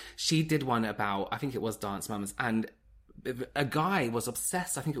videos. She did one about, I think it was Dance Moms, and a guy was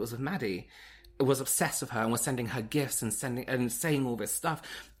obsessed, I think it was with Maddie, was obsessed with her and was sending her gifts and saying all this stuff.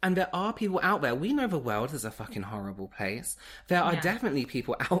 And there are people out there. We know the world is a fucking horrible place. There are definitely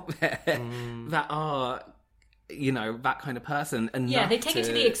people out there that are, you know, that kind of person. They take it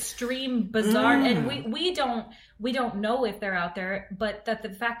to the extreme, bizarre, and we don't know if they're out there. But that the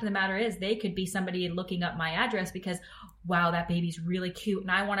fact of the matter is, they could be somebody looking up my address because, wow, that baby's really cute,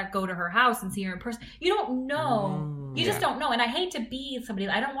 and I want to go to her house and see her in person. You don't know. You just don't know. And I hate to be somebody.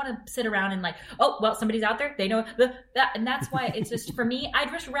 I don't want to sit around and like, oh, well, somebody's out there. They know that, and that's why it's just, for me,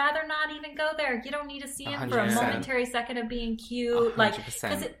 I'd just rather not even go there. You don't need to see him for a momentary second of being cute, 100%. Like,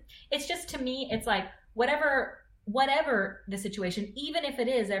 because it's just, to me, it's like whatever the situation, even if it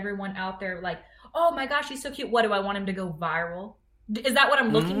is everyone out there like, oh my gosh, he's so cute. What do I want him to go viral? Is that what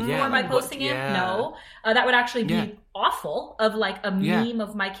I'm looking for by posting him? No. That would actually be awful, of like a meme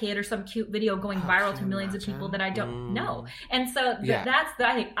of my kid or some cute video going viral to millions of people that I don't know. And so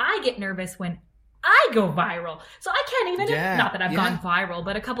I think I get nervous when I go viral. So I can't even, not that I've gone viral,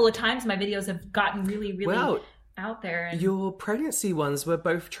 but a couple of times my videos have gotten really, really out there. And your pregnancy ones were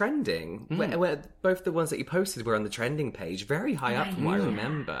both trending. Where both the ones that you posted were on the trending page, very high up from what I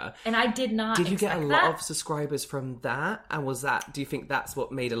remember. And I did not. Did you get a lot of subscribers from that? And do you think that's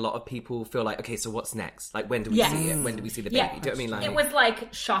what made a lot of people feel like, okay, so what's next? Like, when do we see it? When do we see the baby? Do you know what I mean? Like, it was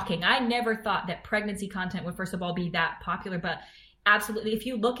like shocking. I never thought that pregnancy content would first of all be that popular, but absolutely. If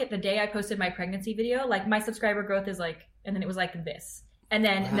you look at the day I posted my pregnancy video, like my subscriber growth is like, and then it was like this. And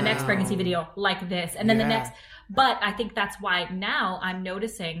then the next pregnancy video like this. And then the next. But I think that's why now I'm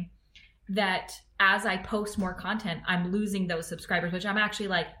noticing that as I post more content, I'm losing those subscribers, which I'm actually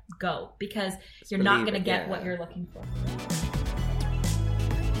like, go, because you're not going to get what you're looking for.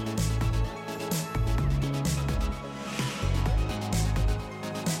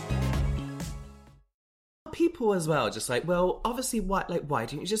 People as well, just like, well, obviously, why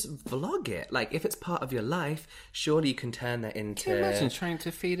don't you just vlog it? Like, if it's part of your life, surely you can turn that into. Can you imagine trying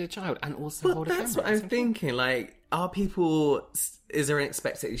to feed a child and also hold a camera? That's what I'm thinking. Like, is there an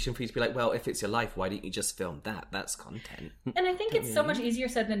expectation for you to be like, well, if it's your life, why don't you just film that? That's content. And I think it's so much easier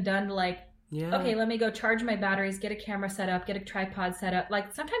said than done. Like, okay, let me go charge my batteries, get a camera set up, get a tripod set up.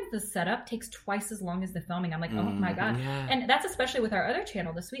 Like, sometimes the setup takes twice as long as the filming. I'm like, oh my God. Yeah. And that's especially with our other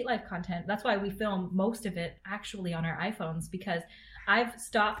channel, the Sweet Life content. That's why we film most of it actually on our iPhones, because I've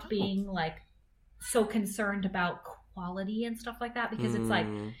stopped being like so concerned about quality and stuff like that, because it's like,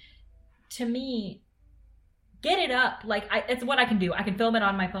 to me, get it up. Like, it's what I can do. I can film it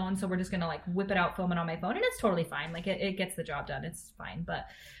on my phone, so we're just going to like whip it out, film it on my phone, and it's totally fine. Like, it gets the job done. It's fine. But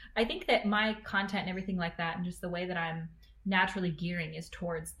I think that my content and everything like that, and just the way that I'm naturally gearing, is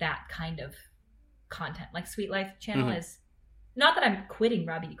towards that kind of content. Like, Sweet Life channel is, not that I'm quitting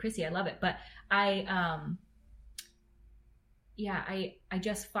rawBeautyKristi, I love it, but I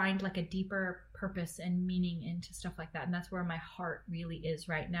just find like a deeper purpose and meaning into stuff like that, and that's where my heart really is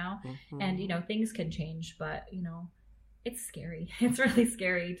right now. And you know, things can change, but you know, it's scary. It's really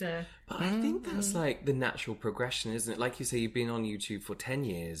scary to... But I think that's like the natural progression, isn't it? Like you say, you've been on YouTube for 10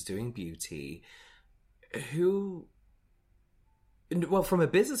 years doing beauty. Well, from a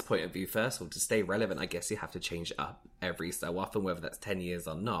business point of view, first of all, to stay relevant, I guess you have to change it up every so often, whether that's 10 years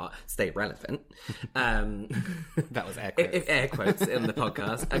or not. Stay relevant. That was air quotes. If air quotes in the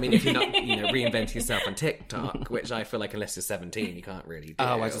podcast. I mean, if you're not, reinventing yourself on TikTok, which I feel like unless you're 17, you can't really do.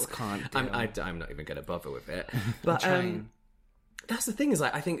 Oh, I just can't do. I'm not even going to bother with it. But that's the thing, is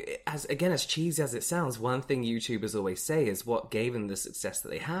like, I think as cheesy as it sounds, one thing YouTubers always say is what gave them the success that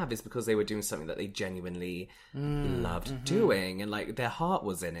they have is because they were doing something that they genuinely loved doing, and like their heart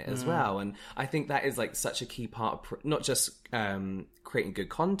was in it as well. And I think that is like such a key part of not just creating good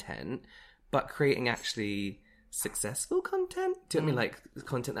content, but creating actually successful content. Do you know what I mean? Like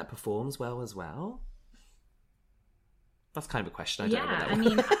content that performs well as well. That's kind of a question. I don't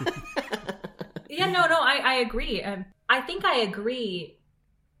know what that was. I agree. I think I agree.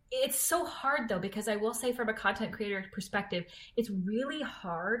 It's so hard though, because I will say, from a content creator perspective, it's really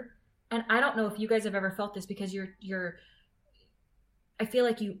hard. And I don't know if you guys have ever felt this, because I feel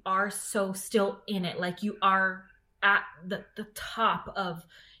like you are so still in it. Like, you are at the top of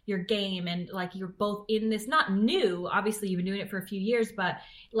your game, and like you're both in this, not new, obviously you've been doing it for a few years, but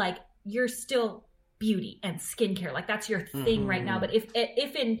like you're still beauty and skincare. Like, that's your thing right now. But if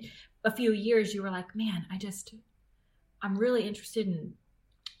in a few years you were like, man, I'm really interested in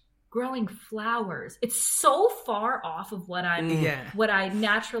growing flowers, it's so far off of what I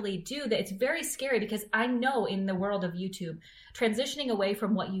naturally do, that it's very scary, because I know in the world of YouTube, transitioning away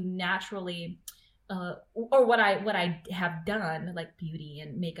from what you naturally or what I have done, like beauty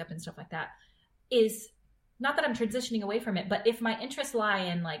and makeup and stuff like that, is not that I'm transitioning away from it, but if my interests lie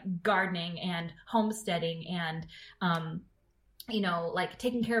in like gardening and homesteading and, like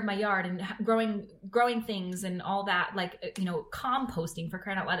taking care of my yard and growing things and all that, like, composting, for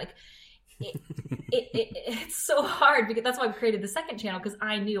crying out loud, like, it's so hard, because that's why we created the second channel, because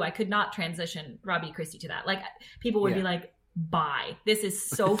I knew I could not transition rawBeautyKristi to that. Like, people would be like, bye, this is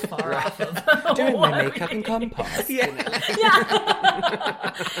so far off of doing my makeup and compost. Yeah.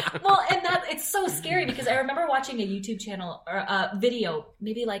 Well, and that it's so scary, because I remember watching a YouTube channel or a video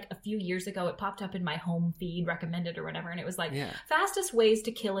maybe like a few years ago. It popped up in my home feed, recommended or whatever, and it was like fastest ways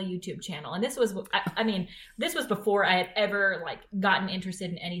to kill a YouTube channel. And this was, I mean, this was before I had ever like gotten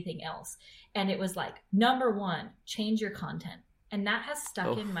interested in anything else. And it was like, number 1, change your content. And that has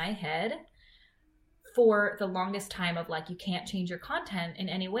stuck in my head for the longest time, of like, you can't change your content in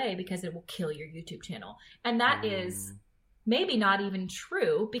any way because it will kill your YouTube channel. And that is maybe not even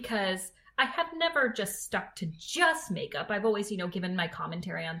true, because I have never just stuck to just makeup. I've always, given my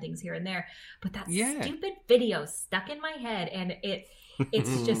commentary on things here and there, but that stupid video stuck in my head, and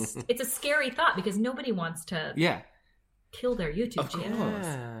it's just, it's a scary thought, because nobody wants to kill their YouTube channel.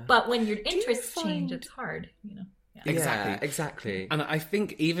 Yeah. But when your interests change, it's hard, Yeah. Exactly. And I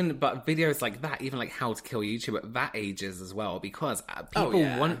think but videos like that, even like how to kill YouTube at that ages as well, because people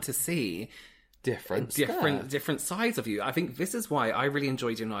want to see different sides of you. I think this is why I really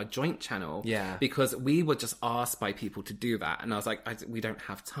enjoyed doing our joint channel. Yeah. Because we were just asked by people to do that. And I was like, we don't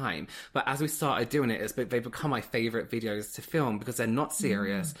have time. But as we started doing it, they become my favourite videos to film, because they're not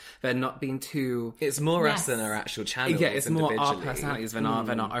serious. They're not being too... It's more us than our actual channels. Yeah, it's more our personalities than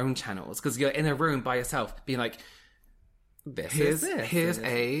our own channels. Because you're in a room by yourself being like, here's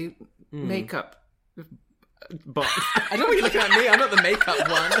a makeup box. I don't know why you're looking at me. I'm not the makeup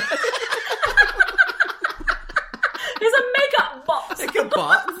one. There's a makeup box. Makeup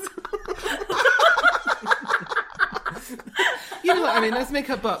box. You know what I mean? There's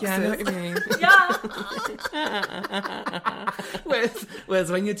makeup boxes. Yeah, I know what you mean.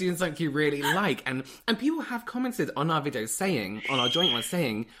 Whereas when you're doing something you really like, and people have commented on our videos saying, on our joint one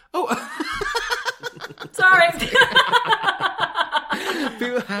saying, sorry.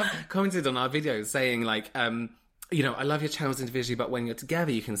 People have commented on our videos saying like, I love your channels individually, but when you're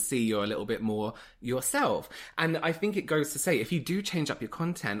together, you can see you're a little bit more yourself. And I think it goes to say, if you do change up your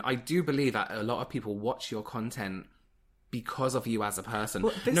content, I do believe that a lot of people watch your content because of you as a person.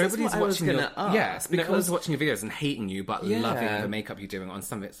 Well, nobody's watching your nobody's watching your videos and hating you, but loving the makeup you're doing on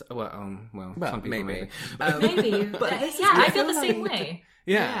some of it. Some people maybe. Maybe. But I feel the same way.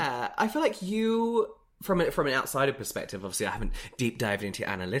 Yeah. I feel like you... From an outsider perspective, obviously I haven't deep dived into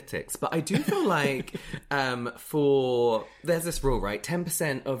analytics, but I do feel like there's this rule, right?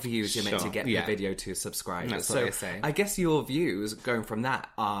 10% of views you're meant to get the video to subscribers. That's what they say. I guess your views going from that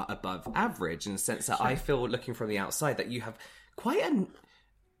are above average, in the sense that I feel, looking from the outside, that you have quite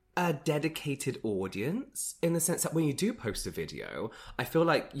a dedicated audience, in the sense that when you do post a video, I feel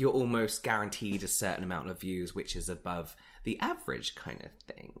like you're almost guaranteed a certain amount of views, which is above the average kind of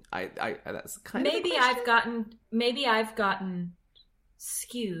thing. I that's kind of maybe I've gotten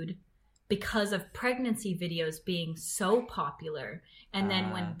skewed because of pregnancy videos being so popular, and then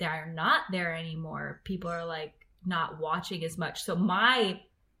when they're not there anymore, people are like not watching as much. So my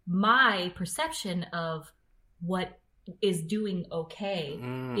perception of what is doing okay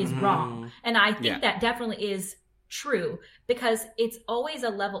is wrong, and I think that definitely is true, because it's always a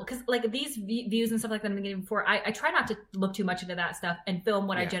level, because like these views and stuff like that I'm getting before, I try not to look too much into that stuff and film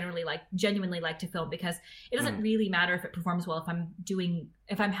what I genuinely like to film, because it doesn't really matter if it performs well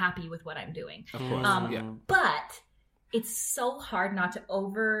if I'm happy with what I'm doing. Of course. But it's so hard not to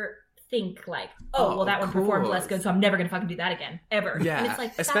overthink, like, that one performed less good, so I'm never gonna fucking do that again, ever. Yeah. And it's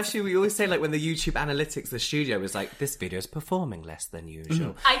like, especially we always say, like, when the YouTube analytics, the studio is like, this video is performing less than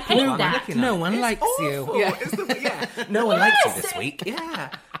usual. I hate that. No one likes you. Yeah. No one likes you this week.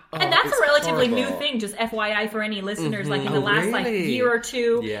 Yeah. And that's a relatively new thing, just FYI for any listeners, like in the last year or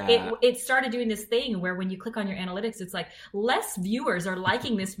two, it started doing this thing where when you click on your analytics, it's like less viewers are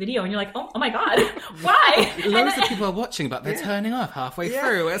liking this video, and you're like, oh my God, why? Loads of people are watching, but they're turning off halfway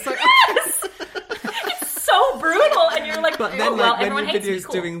through. It's like, yes! It's so brutal, and you're like, but then when your video's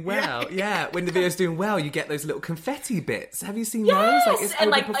doing well, when the video's doing well, you get those little confetti bits. Have you seen those? Like, it's and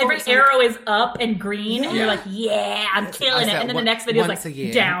like every arrow is up and green, and you're like, I'm killing it. And then the next video is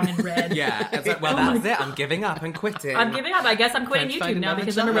like down and red. Yeah, it's like, well, that's it. I'm giving up and quitting. I'm giving up. I guess I'm quitting YouTube now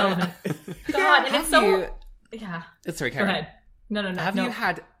because I'm irrelevant. God, and it's so... Sorry, Karen. Go ahead. No. Have you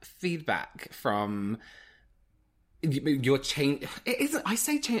had feedback from Your change. It isn't. I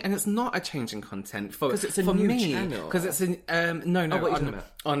say change, and it's not a change in content because it's a new channel. Because it's a no. what are you talking about?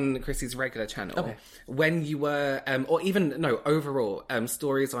 On Kristi's regular channel. Okay. When you were, or even overall,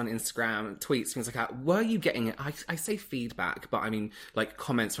 stories on Instagram, tweets, things like that. Were you getting it? I say feedback, but I mean like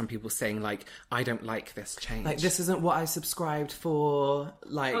comments from people saying like, I don't like this change. Like this isn't what I subscribed for.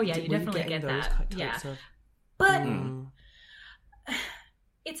 Like, oh yeah, you definitely get that. Yeah, but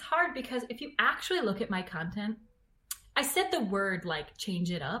it's hard because if you actually look at my content. I said the word, like,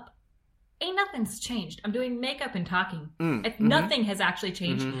 change it up. Ain't nothing's changed. I'm doing makeup and talking. Nothing has actually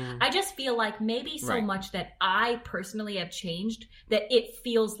changed. I just feel like maybe so much that I personally have changed that it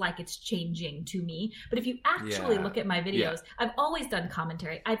feels like it's changing to me. But if you actually look at my videos, I've always done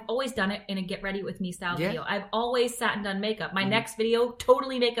commentary. I've always done it in a get ready with me style video. I've always sat and done makeup. My next video,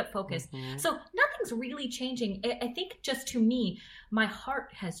 totally makeup focused. So nothing's really changing. I think just to me, my heart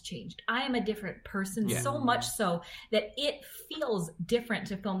has changed. I am a different person, so much so that it feels different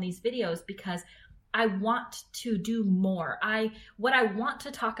to film these videos because I want to do more. What I want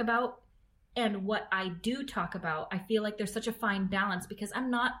to talk about and what I do talk about, I feel like there's such a fine balance because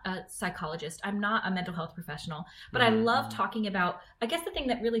I'm not a psychologist. I'm not a mental health professional, but I love talking about, I guess the thing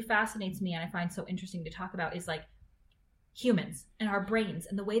that really fascinates me and I find so interesting to talk about is like humans and our brains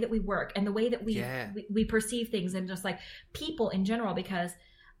and the way that we work and the way that we perceive things and just like people in general, because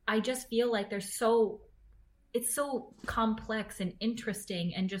I just feel like it's so complex and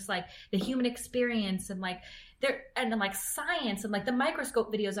interesting and just like the human experience and like like science and like the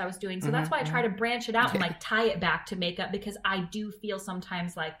microscope videos I was doing. So that's why I try to branch it out and like tie it back to makeup, because I do feel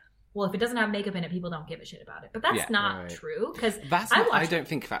sometimes like, well, if it doesn't have makeup in it, people don't give a shit about it. But that's not true, because I don't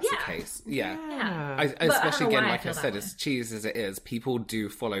think that's the case. Especially again, like I said, as cheesy as it is, people do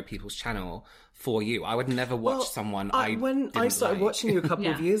follow people's channel for you. I would never watch someone when I started watching you a couple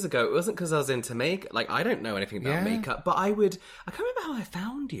of years ago, it wasn't because I was into makeup. Like, I don't know anything about makeup, but I can't remember how I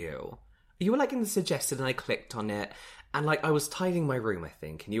found you. You were like in the suggested and I clicked on it. And, like, I was tidying my room, I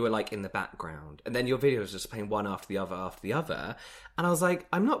think, and you were, like, in the background. And then your video was just playing one after the other. And I was like,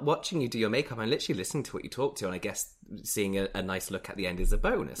 I'm not watching you do your makeup. I'm literally listening to what you talk to. And I guess seeing a nice look at the end is a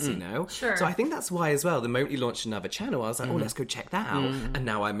bonus, you know? Sure. So I think that's why, as well, the moment you launched another channel, I was like, oh, let's go check that out. And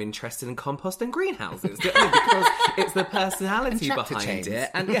now I'm interested in compost and greenhouses. Do you know what I mean? Because it's the personality behind it.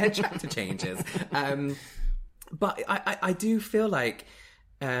 And, tractor changes. But I do feel like...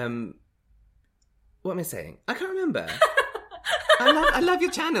 what am I saying? I can't remember. I love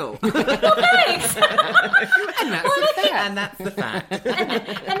your channel. Well, thanks. And that's the fact. And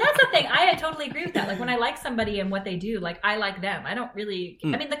that's the thing. I totally agree with that. Like, when I like somebody and what they do, like, I like them. I don't really...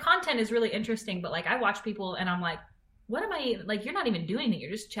 I mean, the content is really interesting, but, like, I watch people and I'm like, what am I... Like, you're not even doing anything. You're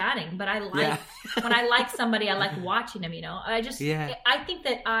just chatting. But I like... When I like somebody, I like watching them, you know? I just... I think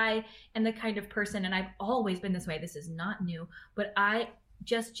that I am the kind of person, and I've always been this way. This is not new. But I...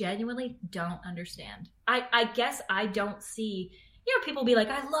 just genuinely don't understand. I guess I don't see, you know, people be like,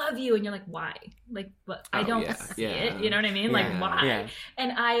 I love you, and you're like, why? Like, but I don't see it. You know what I mean? Like, why? Yeah.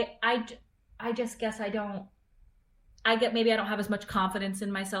 And I just guess I don't. Maybe I don't have as much confidence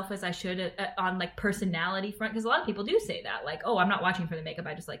in myself as I should on like personality front, because a lot of people do say that, like, oh, I'm not watching for the makeup,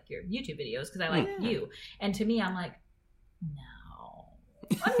 I just like your YouTube videos because I like you. And to me, I'm like, no,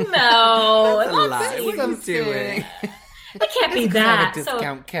 that's a lie. What are you doing? It can't be that.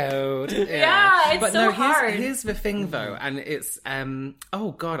 Discount code. Yeah, it's but so hard. Here's the thing, though, and it's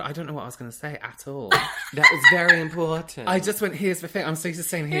oh god, I don't know what I was going to say at all. That was very important. I just went, here's the thing. I'm so used to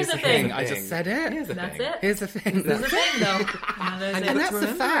saying here's the thing. I just said it. Here's the That's thing. it. Here's the thing. Here's the thing, though. And that's the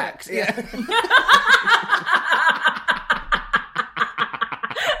fact. Yeah.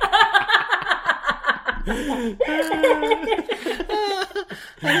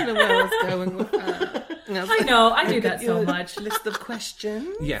 I don't know where I was going with that. I know, I do that so much. List of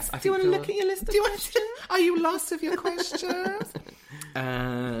questions. Yes, I do you want to look at your list of questions? Are you lost with your questions?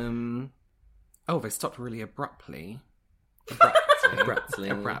 Oh, they stopped really abruptly.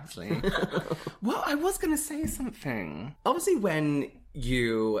 Abruptly. Well, I was going to say something. Obviously, when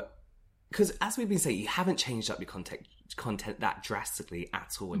you... Because as we've been saying, you haven't changed up your content that drastically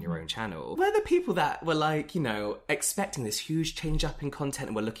at all on your own channel. Were the people that were like, you know, expecting this huge change up in content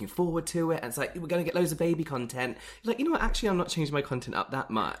and were looking forward to it, and it's like, we're going to get loads of baby content. You're like, you know what, actually I'm not changing my content up that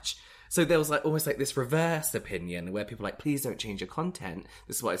much. So there was like almost like this reverse opinion where people were like, please don't change your content.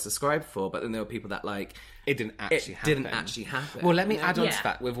 This is what I subscribed for. But then there were people that like, it didn't actually happen. Well, let me add on to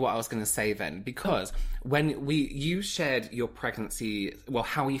that with what I was going to say then, because when you shared your pregnancy, well,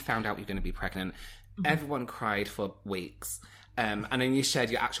 how you found out you're going to be pregnant, everyone cried for weeks. and then you shared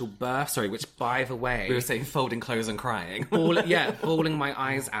your actual birth story, which, by the way, We were saying folding clothes and crying. bawling my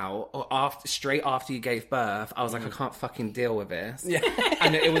eyes out. Or straight after you gave birth, I was like, I can't fucking deal with this. Yeah,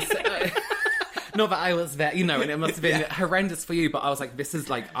 and it was. Not that I was there, you know, and it must have been horrendous for you, but I was like, this is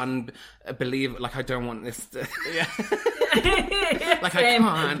like unbelievable. Like, I don't want this to... Like,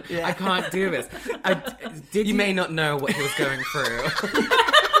 I can't do this. You may not know what he was going through.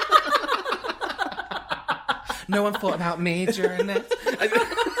 No one thought about me during this.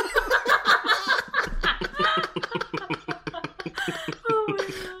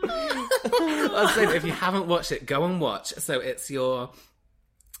 I was saying, if you haven't watched it, go and watch. So it's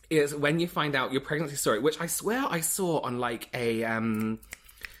when you find out your pregnancy story, which I swear I saw on like a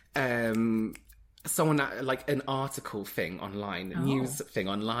someone like an article thing online, news thing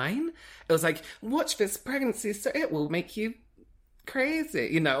online. It was like, watch this pregnancy story, it will make you crazy,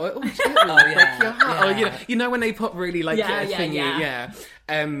 you know. It will break your heart. Or, you know when they put really like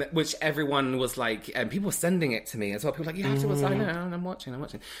which everyone was like, people were sending it to me as well. People were like, you have to watch. I know, and I'm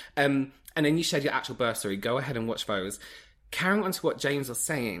watching. And then you shared your actual birth story. Go ahead and watch those. Carrying on to what James was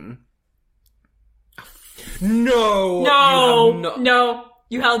saying. No.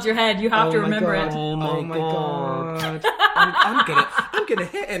 You held your head. You have to remember it. Oh my god. I'm gonna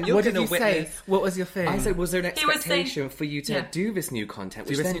hit him. You're What did gonna you witness. say? What was your thing? I said, was there an He was saying- expectation for you to do this new content,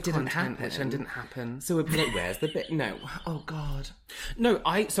 which Which then then didn't happen? Which then didn't happen. So we'd be like, where's the bit? No. Oh god. No,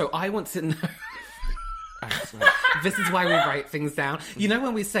 I want to know. This is why we write things down. You know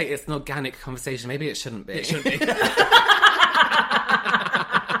when we say it's an organic conversation, maybe it shouldn't be.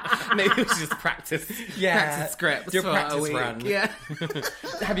 Maybe we should just practice scripts. Your for practice a week. run. Yeah.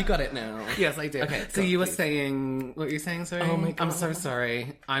 Have you got it now? Yes, I do. Okay, so go, you were please. saying, what were you saying, sorry? Oh my God. I'm so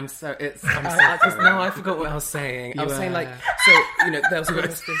sorry. I'm so Because sorry. now I forgot what I was saying. I was saying like, so, you know, there was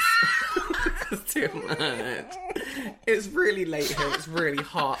this... It's too much. It's really late here. It's really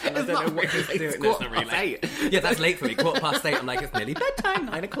hot. And I don't know what he's doing. It's not really late. Yeah, that's late for me. 8:15. I'm like, it's nearly bedtime,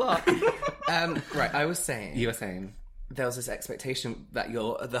 9 o'clock. Right, I was saying... You were saying... There was this expectation that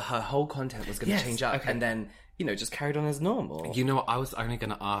her whole content was going to change up. Okay. And then, you know, just carried on as normal. You know what? I was only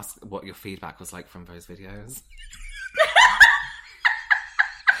going to ask what your feedback was like from those videos.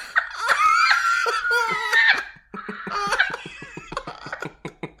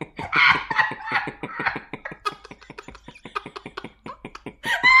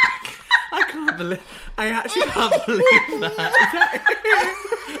 I actually can't believe that. Is that it?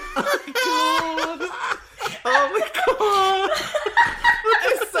 Oh my god!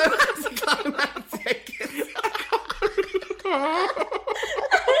 It's so anticlimactic. I can't believe that.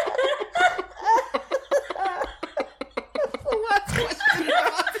 What question?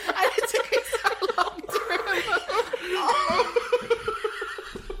 And it took me so long to remember.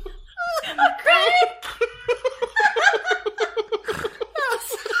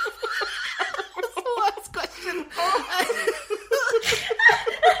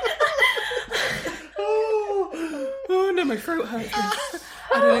 Oh no, my throat hurts.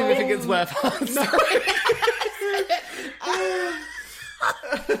 I don't even think it's worth answering.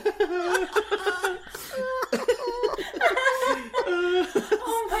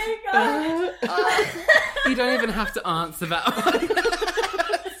 Oh my god. You don't even have to answer that one.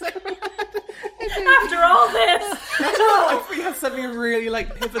 After all this. If we have something really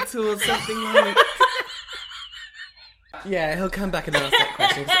like pivotal or something like. Yeah, he'll come back and ask that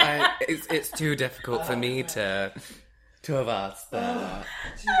question. 'Cause it's too difficult for me to have asked that.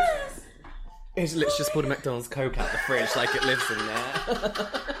 It's literally just pulled a McDonald's Coke out the fridge like it lives in there.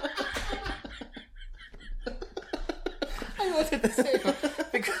 I wanted to say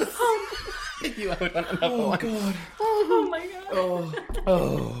because you hold on another one. God. Oh my god.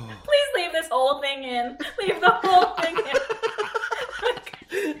 Oh. Please leave this whole thing in. Leave the whole thing in.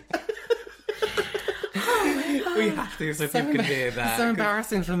 We have to so people can hear that. So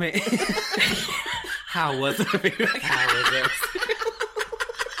embarrassing for me. How was it? How was it?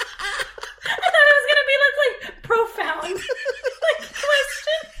 I thought it was gonna be like profound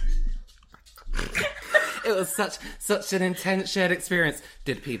question. It was such an intense shared experience.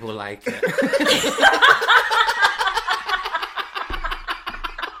 Did people like it?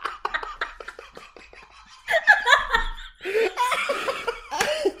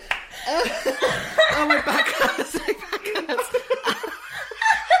 Oh, my back hurts. My back hurts.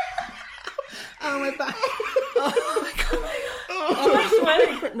 Oh, my back. Oh, my God. I'm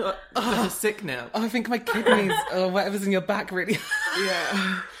sweating. No, I'm sick now. Oh, I think my kidneys or whatever's in your back really.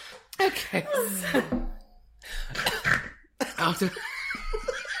 Yeah. Okay. So, after.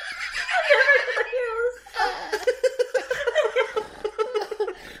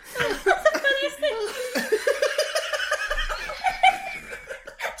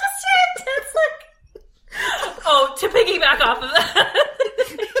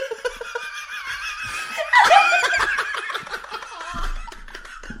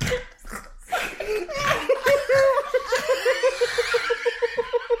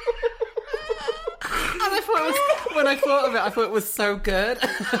 I thought it was so good. I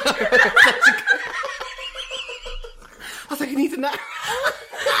was like, you need to know.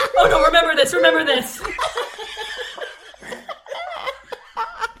 Oh no, remember this. Oh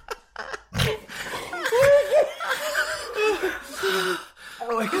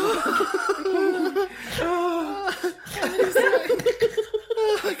my god. Oh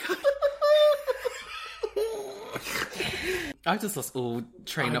my god. I just lost all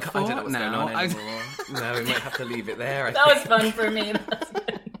train of I don't know thought what's now. going on anymore. No, we might have to leave it there. That was fun for me.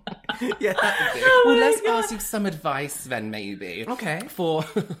 Yeah, that would do. Well, let's ask you some advice then, maybe. Okay. For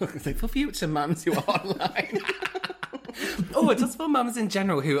future mums who are online. Or just for mums in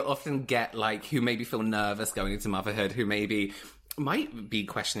general who often get, like, who maybe feel nervous going into motherhood, who maybe might be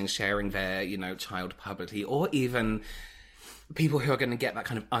questioning sharing their, child publicly, or even people who are going to get that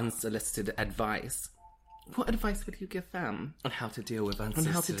kind of unsolicited advice. What advice would you give them? On how to deal with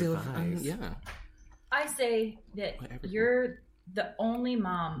unsolicited advice. Yeah. I say that you're the only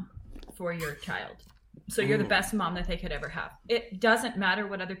mom for your child. So you're the best mom that they could ever have. It doesn't matter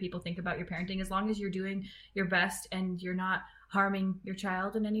what other people think about your parenting, as long as you're doing your best and you're not harming your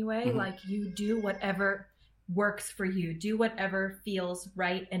child in any way. Like, you do whatever works for you. Do whatever feels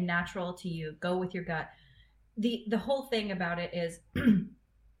right and natural to you. Go with your gut. The whole thing about it is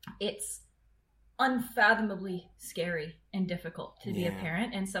it's unfathomably scary and difficult to be a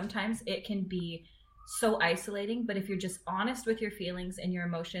parent, and sometimes it can be so isolating. But if you're just honest with your feelings and your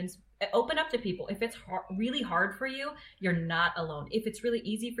emotions, open up to people. If it's really hard for you, you're not alone. If it's really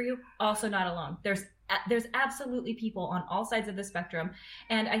easy for you, also not alone. There's absolutely people on all sides of the spectrum,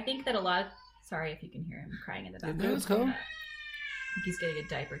 and I think that sorry if you can hear him crying in the background. That's cool. I think he's getting a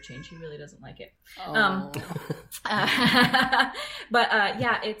diaper change. He really doesn't like it.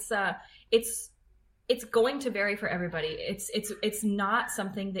 It's going to vary for everybody. It's not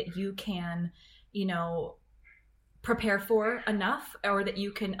something that you can, prepare for enough, or that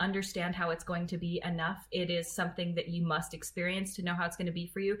you can understand how it's going to be enough. It is something that you must experience to know how it's going to be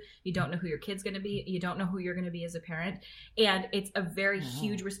for you. You don't know who your kid's going to be. You don't know who you're going to be as a parent. And it's a very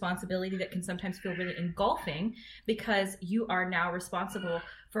huge responsibility that can sometimes feel really engulfing, because you are now responsible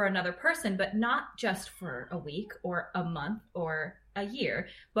for another person, but not just for a week or a month or a year,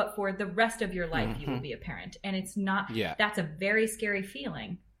 but for the rest of your life. You will be a parent. And it's not, that's a very scary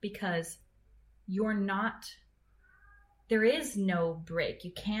feeling, because there is no break.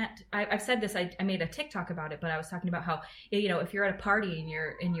 You can't, I've said this, I made a TikTok about it, but I was talking about how, if you're at a party and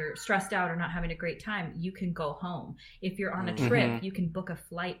you're stressed out or not having a great time, you can go home. If you're on a trip, you can book a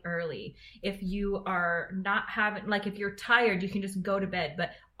flight early. If you are not if you're tired, you can just go to bed. But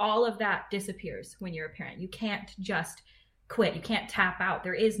all of that disappears when you're a parent. You can't just quit. You can't tap out.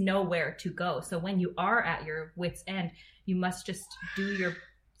 There is nowhere to go. So when you are at your wit's end, you must just do your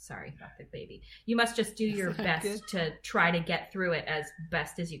You must just do your best to try to get through it as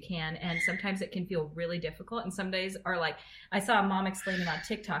best as you can. And sometimes it can feel really difficult. And some days are like, I saw a mom explaining on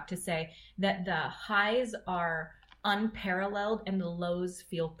TikTok to say that the highs are unparalleled and the lows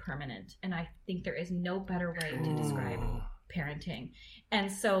feel permanent. And I think there is no better way to describe parenting.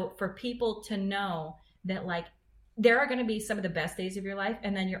 And so for people to know that, there are going to be some of the best days of your life,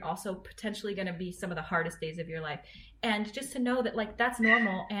 and then you're also potentially going to be some of the hardest days of your life. And just to know that, that's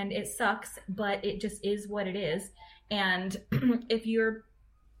normal, and it sucks, but it just is what it is. And if you're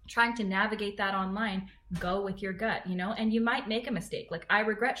trying to navigate that online, go with your gut, and you might make a mistake. I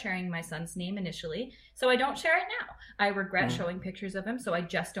regret sharing my son's name initially, so I don't share it now. I regret showing pictures of him, so I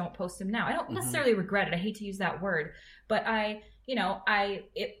just don't post him now. I don't necessarily regret it. I hate to use that word, but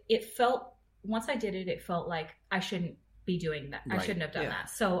it felt, once I did it, it felt like I shouldn't be doing that. I shouldn't have done that.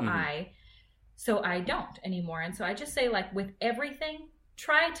 So I don't anymore. And so I just say, with everything,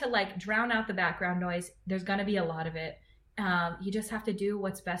 try to drown out the background noise. There's going to be a lot of it. You just have to do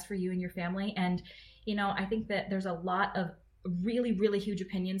what's best for you and your family. And, I think that there's a lot of really, really huge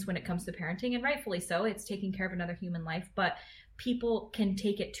opinions when it comes to parenting, and rightfully so. It's taking care of another human life, but people can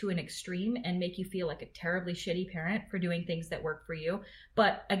take it to an extreme and make you feel like a terribly shitty parent for doing things that work for you.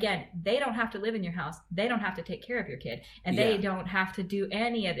 But again, they don't have to live in your house. They don't have to take care of your kid, and they don't have to do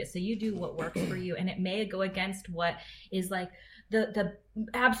any of this. So you do what works for you, and it may go against what is the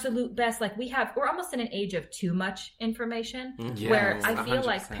absolute best. We're almost in an age of too much information, where I feel 100%.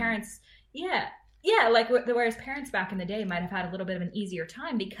 Like parents, whereas parents back in the day might have had a little bit of an easier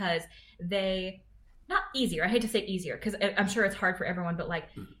time, because not easier, I hate to say easier, because I'm sure it's hard for everyone, but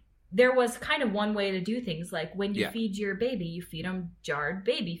there was kind of one way to do things. When you feed your baby, you feed them jarred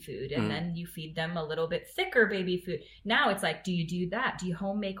baby food, and then you feed them a little bit thicker baby food. Now it's do you do that? Do you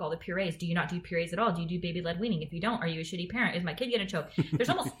home make all the purees? Do you not do purees at all? Do you do baby led weaning? If you don't, are you a shitty parent? Is my kid gonna choke? There's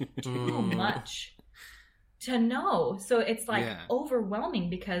almost too much to know. So it's like overwhelming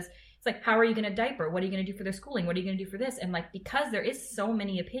because it's like, how are you going to diaper? What are you going to do for their schooling? What are you going to do for this? And like, because there is so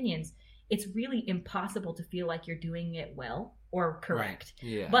many opinions, it's really impossible to feel like you're doing it well or correct.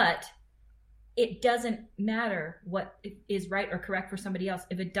 Right. Yeah. But it doesn't matter what is right or correct for somebody else.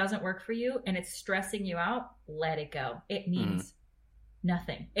 If it doesn't work for you and it's stressing you out, let it go. It means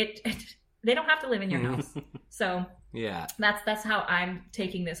nothing. They don't have to live in your house. So yeah, that's how I'm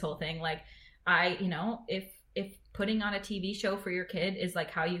taking this whole thing. Like, if putting on a TV show for your kid is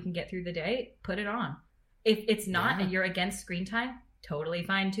like how you can get through the day, put it on. If it's not and you're against screen time, totally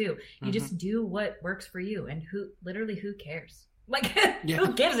fine too. You just do what works for you, and who cares? Like,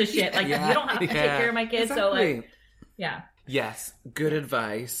 who gives a shit? Like, you don't have to take care of my kids. Exactly. So like, yes, good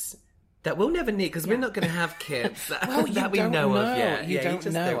advice that we'll never need because we're not going to have kids that, well, that we know of yet. You don't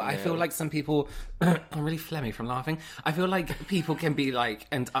know. I feel like some people, I'm really phlegmy from laughing. I feel like people can be like,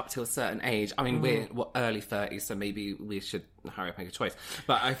 and up to a certain age. I mean, we're early 30s, so maybe we should hurry up and make a choice.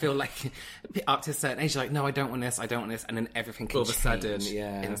 But I feel like up to a certain age, you're like, no, I don't want this, and then everything can all of a sudden,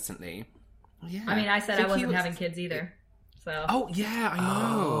 instantly. Yeah. I mean, I said I wasn't having kids either. So. Oh yeah, I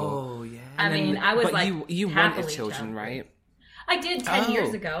know. Oh yeah. I was but like, you wanted children, right? I did 10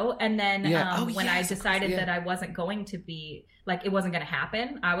 years ago, and then when I decided that I wasn't going to be, like, it wasn't going to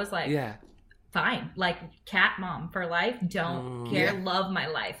happen, I was like, fine, like, cat mom for life, don't care, love my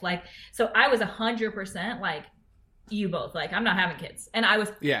life. Like, so I was 100% like, you both, like, I'm not having kids. And I was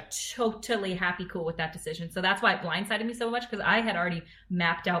totally happy, cool with that decision. So that's why it blindsided me so much, because I had already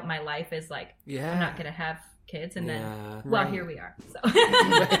mapped out my life as like, I'm not going to have kids, and then here we are. So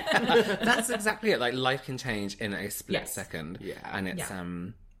that's exactly it. Like, life can change in a split second, and it's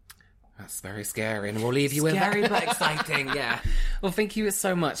that's very scary, and we'll leave you with scary but exciting. Well, thank you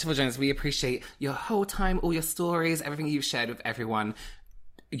so much for joining us. We appreciate your whole time, all your stories, everything you've shared with everyone.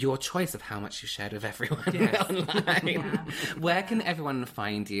 Your choice of how much you shared with everyone online. Where can everyone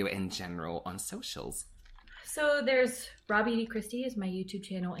find you in general on socials? So there's rawBeautyKristi is my YouTube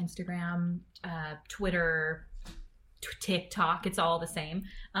channel, Instagram, Twitter, TikTok. It's all the same.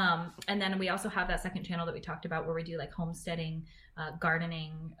 And then we also have that second channel that we talked about where we do like homesteading,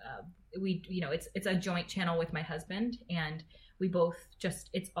 gardening. It's a joint channel with my husband, and we both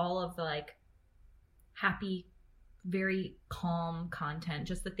it's all of the like happy, very calm content,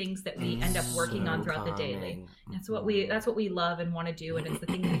 just the things that we end up working on throughout the day. That's what we love and want to do, and it's the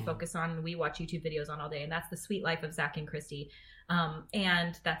thing that we focus on and we watch YouTube videos on all day, and that's the sweet life of Zach and Kristi.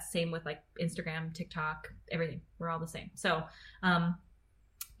 And that's the same with like Instagram, TikTok, everything. We're all the same. So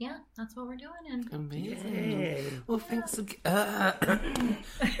that's what we're doing. And amazing. Well, thanks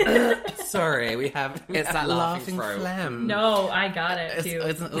sorry, we have it's that laughing phlegm. No, I got it too.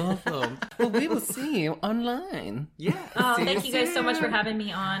 It's awful. Well, we will see you online. Thank you guys so much for having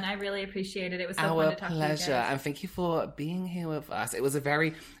me on. I really appreciate it. It was so fun to talk to you guys. And thank you for being here with us. It was a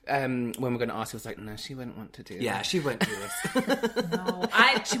very when we're going to ask you, it was like, no, she wouldn't want to do that. Yeah, she won't do this. No,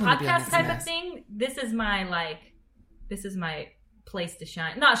 podcast type of thing. This is my place to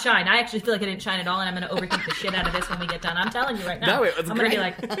shine. Not shine. I actually feel like I didn't shine at all, and I'm going to overthink the shit out of this when we get done. I'm telling you right now. No, it was I'm great.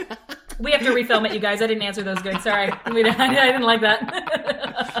 going to be like, we have to refilm it, you guys. I didn't answer those good. Sorry. I didn't like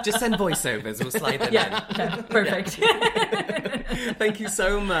that. Just send voiceovers. We'll slide them in. Okay, perfect. Thank you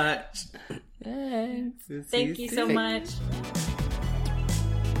so much. Thanks. Thank you so much.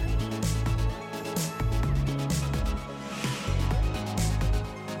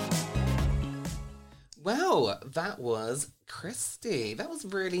 Well, that was Kristi. That was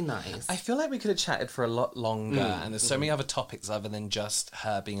really nice. I feel like we could have chatted for a lot longer, and there's so many other topics other than just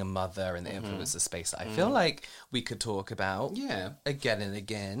her being a mother and the influence of space that I feel like we could talk about again and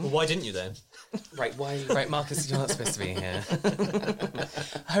again. Well, why didn't you then? Right, why? Right, Marcus, you're not supposed to be here.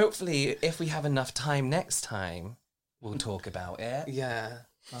 Hopefully, if we have enough time next time, we'll talk about it. Yeah.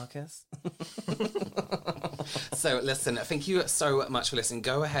 Marcus? So listen, thank you so much for listening.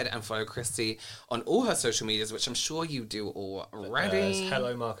 Go ahead and follow Kristi on all her social medias, which I'm sure you do already.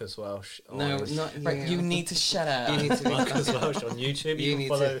 Hello Marcus Welsh. No, not you. Right, you need to shut up. You need to be Marcus Welsh on YouTube. You need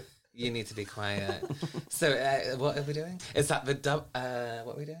follow. You need to be quiet. So, what are we doing? Is that the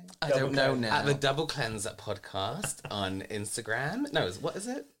what are we doing? I don't know now. At the Double Cleanse podcast on Instagram. No, what is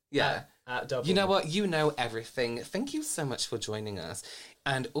it? Yeah. At Double. You know what? You know everything. Thank you so much for joining us.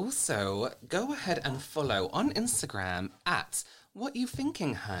 And also, go ahead and follow on Instagram at What You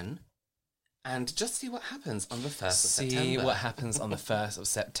Thinking, Hun? And just see what happens on the 1st of September. See what happens on the 1st of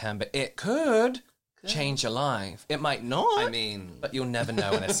September. It could change your life. It might not. I mean... But you'll never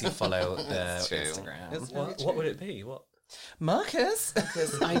know unless you follow the true. Instagram. What would it be? What? Marcus.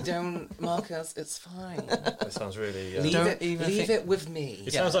 Marcus, it's fine. It sounds really... Leave it with me.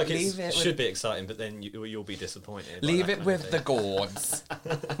 It sounds like it should be exciting, but then you'll be disappointed. Leave it with the gourds.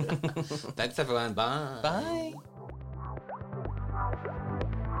 Thanks, everyone. Bye. Bye.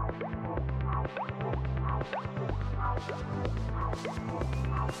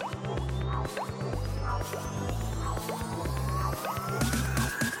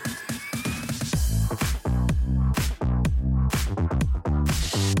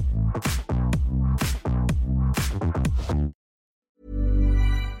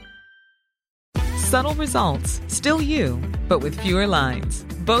 Subtle results, still you, but with fewer lines.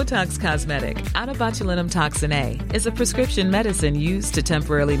 Botox Cosmetic, out of botulinum toxin A, is a prescription medicine used to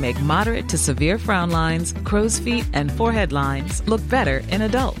temporarily make moderate to severe frown lines, crow's feet, and forehead lines look better in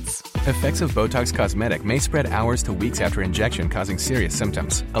adults. Effects of Botox Cosmetic may spread hours to weeks after injection, causing serious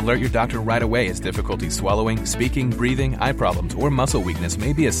symptoms. Alert your doctor right away as difficulty swallowing, speaking, breathing, eye problems, or muscle weakness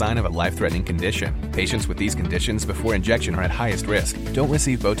may be a sign of a life-threatening condition. Patients with these conditions before injection are at highest risk. Don't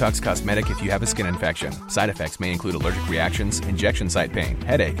receive Botox Cosmetic if you have a skin infection. Side effects may include allergic reactions, injection site pain,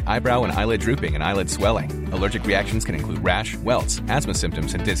 headache, eyebrow and eyelid drooping, and eyelid swelling. Allergic reactions can include rash, welts, asthma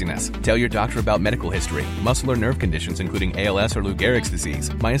symptoms, and dizziness. Tell your doctor about medical history, muscle or nerve conditions including ALS or Lou Gehrig's disease,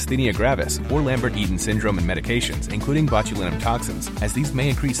 myasthenia gravis, or Lambert-Eaton syndrome, and medications, including botulinum toxins, as these may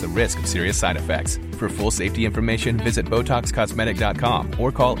increase the risk of serious side effects. For full safety information, visit BotoxCosmetic.com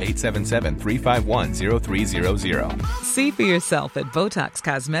or call 877-351-0300. See for yourself at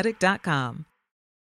BotoxCosmetic.com.